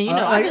time.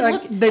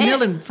 And, they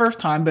nailed him the first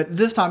time, but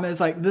this time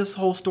it's like this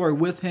whole story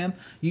with him,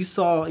 you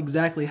saw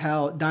exactly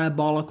how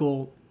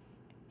diabolical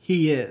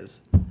he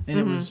is. And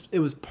it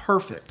was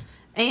perfect.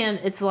 And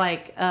it's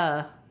like,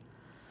 it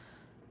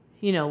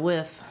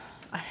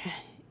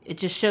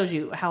just shows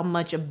you how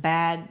much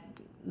the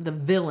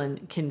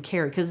villain can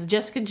carry. Because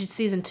Jessica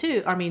Season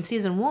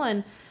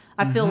 1,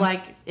 I feel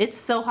like it's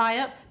so high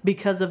up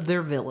because of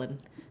their villain.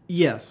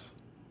 Yes.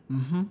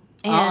 Mm-hmm.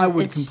 I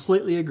would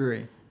completely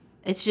agree.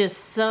 It's just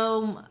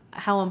so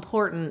how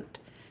important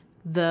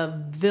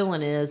the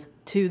villain is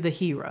to the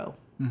hero.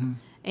 Mm-hmm.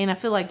 And I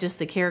feel like just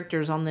the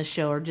characters on this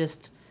show are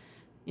just,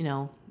 I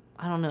don't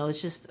know.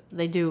 It's just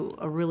they do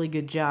a really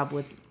good job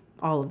with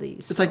all of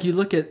these. It's like you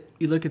look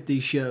at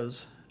these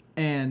shows,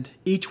 and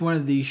each one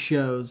of these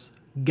shows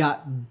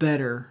got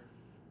better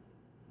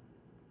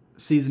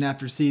season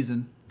after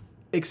season,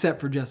 except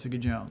for Jessica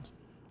Jones.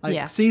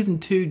 Season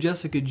 2,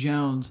 Jessica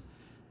Jones.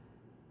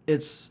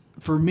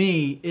 For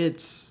me,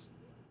 it's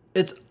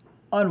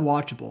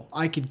unwatchable.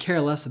 I could care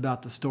less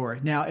about the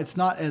story. Now, it's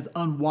not as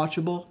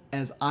unwatchable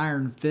as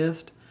Iron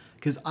Fist,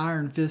 because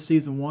Iron Fist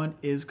Season 1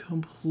 is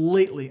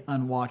completely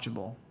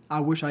unwatchable. I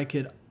wish I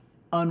could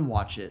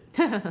unwatch it.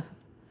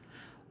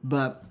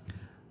 But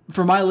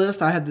for my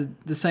list, I had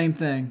the same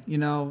thing.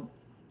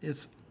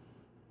 It's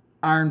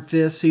Iron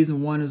Fist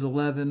Season 1 is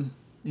 11.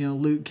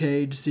 Luke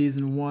Cage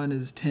Season 1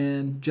 is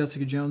 10.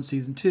 Jessica Jones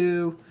Season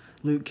 2.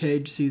 Luke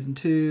Cage Season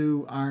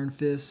 2. Iron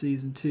Fist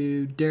Season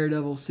 2.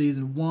 Daredevil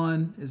Season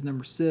 1 is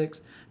number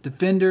 6.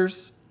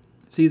 Defenders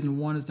Season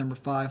 1 is number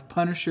 5.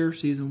 Punisher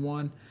Season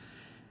 1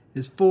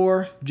 is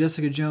 4.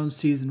 Jessica Jones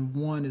Season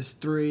 1 is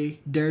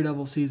 3.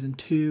 Daredevil Season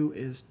 2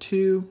 is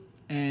 2.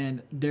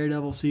 And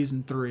Daredevil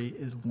Season 3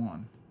 is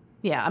 1.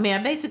 Yeah,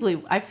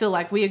 I feel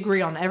like we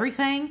agree on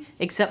everything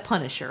except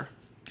Punisher.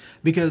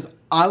 Because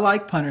I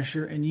like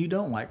Punisher and you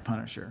don't like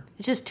Punisher.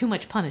 It's just too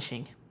much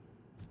punishing.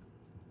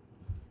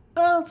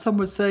 Well, some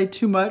would say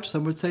too much,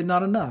 some would say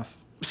not enough.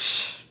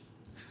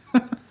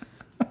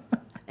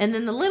 And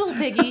then the little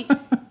piggy,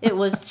 it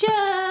was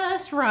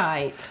just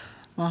right.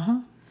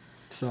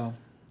 So,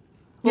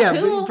 well, yeah,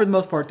 but for the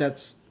most part,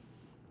 that's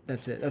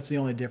it. That's the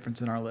only difference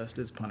in our list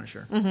is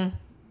Punisher. Mm-hmm.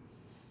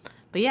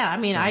 But yeah,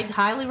 I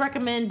highly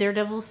recommend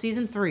Daredevil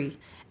Season 3.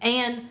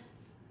 And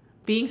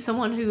being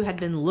someone who had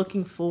been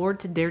looking forward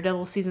to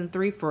Daredevil Season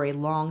 3 for a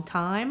long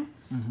time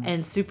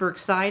and super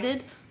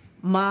excited,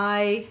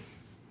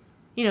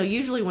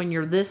 usually when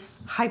you're this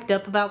hyped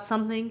up about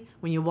something,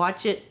 when you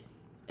watch it,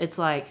 it's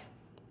like,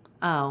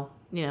 it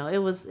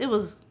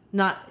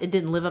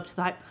didn't live up to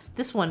the hype.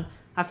 This one,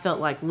 I felt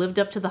like lived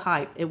up to the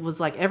hype. It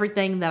was like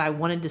everything that I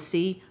wanted to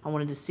see. I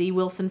wanted to see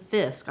Wilson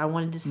Fisk. I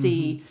wanted to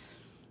see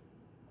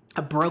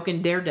a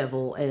broken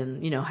Daredevil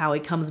and, how he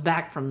comes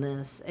back from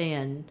this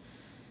and,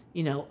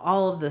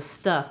 all of this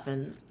stuff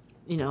and,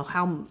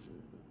 how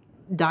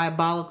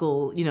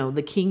diabolical,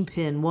 the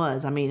Kingpin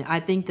was.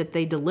 I think that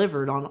they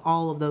delivered on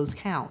all of those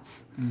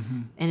counts.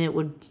 And it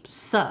would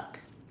suck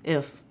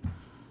if...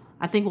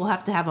 I think we'll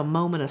have to have a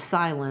moment of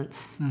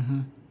silence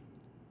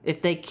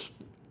if they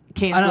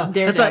cancel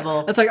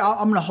Daredevil. It's like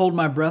I'm going to hold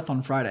my breath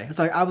on Friday. It's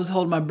like I was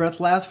holding my breath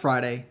last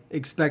Friday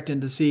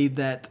expecting to see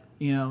that,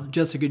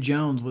 Jessica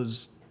Jones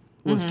was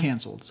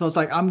canceled. So it's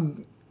like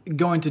I'm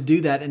going to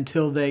do that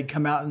until they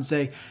come out and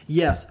say,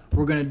 yes,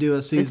 we're going to do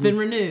a season. It's been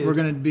renewed. We're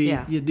going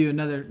to do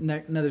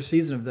another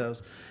season of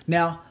those.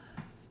 Now,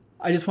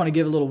 I just want to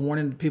give a little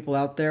warning to people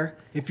out there.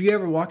 If you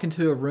ever walk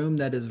into a room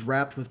that is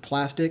wrapped with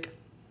plastic,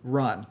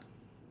 run.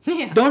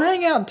 Yeah. Don't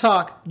hang out and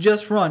talk.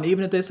 Just run.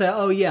 Even if they say,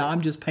 oh, yeah,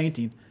 I'm just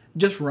painting.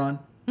 Just run.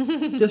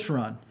 Just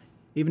run.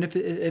 Even if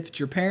it's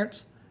your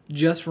parents,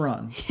 just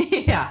run.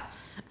 Yeah.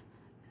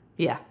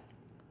 Yeah.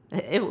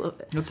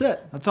 That's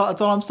it. That's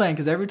all I'm saying.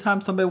 Because every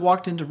time somebody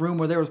walked into a room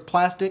where there was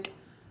plastic,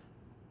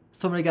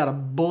 somebody got a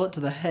bullet to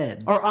the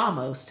head. Or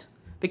almost.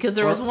 Because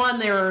there was one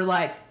they were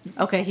like,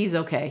 okay, he's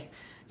okay.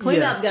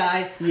 Clean up,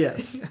 guys.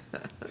 Yes.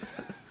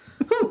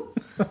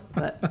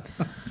 But,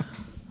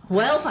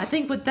 well, I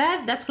think with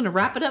that's going to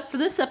wrap it up for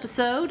this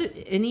episode.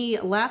 Any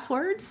last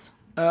words?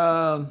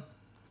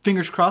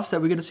 Fingers crossed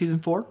that we get a season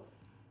 4.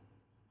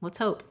 Let's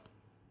hope.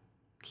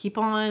 Keep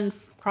on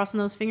crossing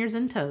those fingers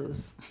and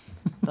toes.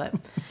 But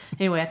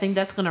anyway, I think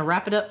that's going to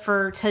wrap it up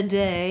for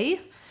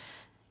today.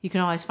 You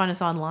can always find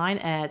us online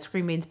at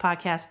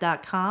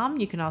screenbeanspodcast.com.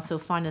 You can also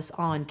find us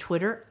on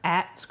Twitter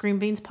at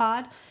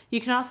screenbeanspod.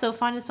 You can also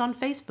find us on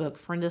Facebook.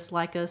 Friend us,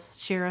 like us,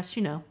 share us,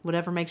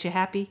 whatever makes you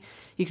happy.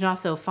 You can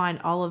also find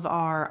all of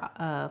our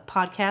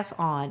podcasts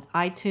on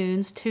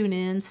iTunes,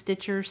 TuneIn,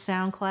 Stitcher,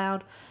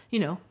 SoundCloud,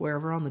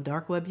 wherever on the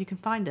dark web you can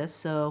find us.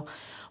 So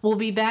we'll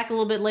be back a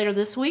little bit later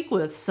this week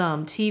with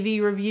some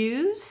TV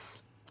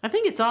reviews. I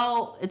think it's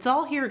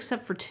all here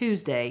except for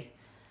Tuesday.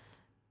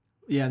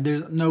 Yeah,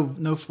 there's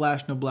no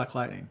Flash, no Black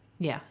Lightning.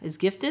 Yeah, is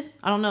Gifted?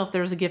 I don't know if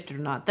there's a Gifted or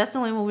not. That's the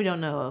only one we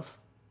don't know of.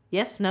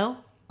 Yes? No?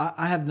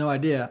 I have no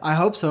idea. I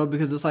hope so,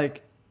 because it's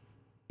like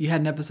you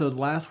had an episode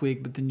last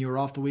week, but then you were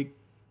off the week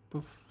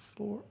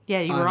before.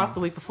 Yeah, you were off the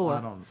week before.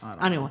 I don't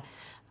know.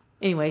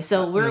 Anyway,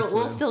 so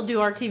we'll still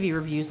do our TV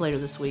reviews later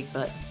this week.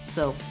 But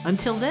so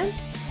until then,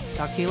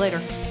 talk to you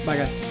later. Bye,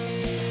 guys.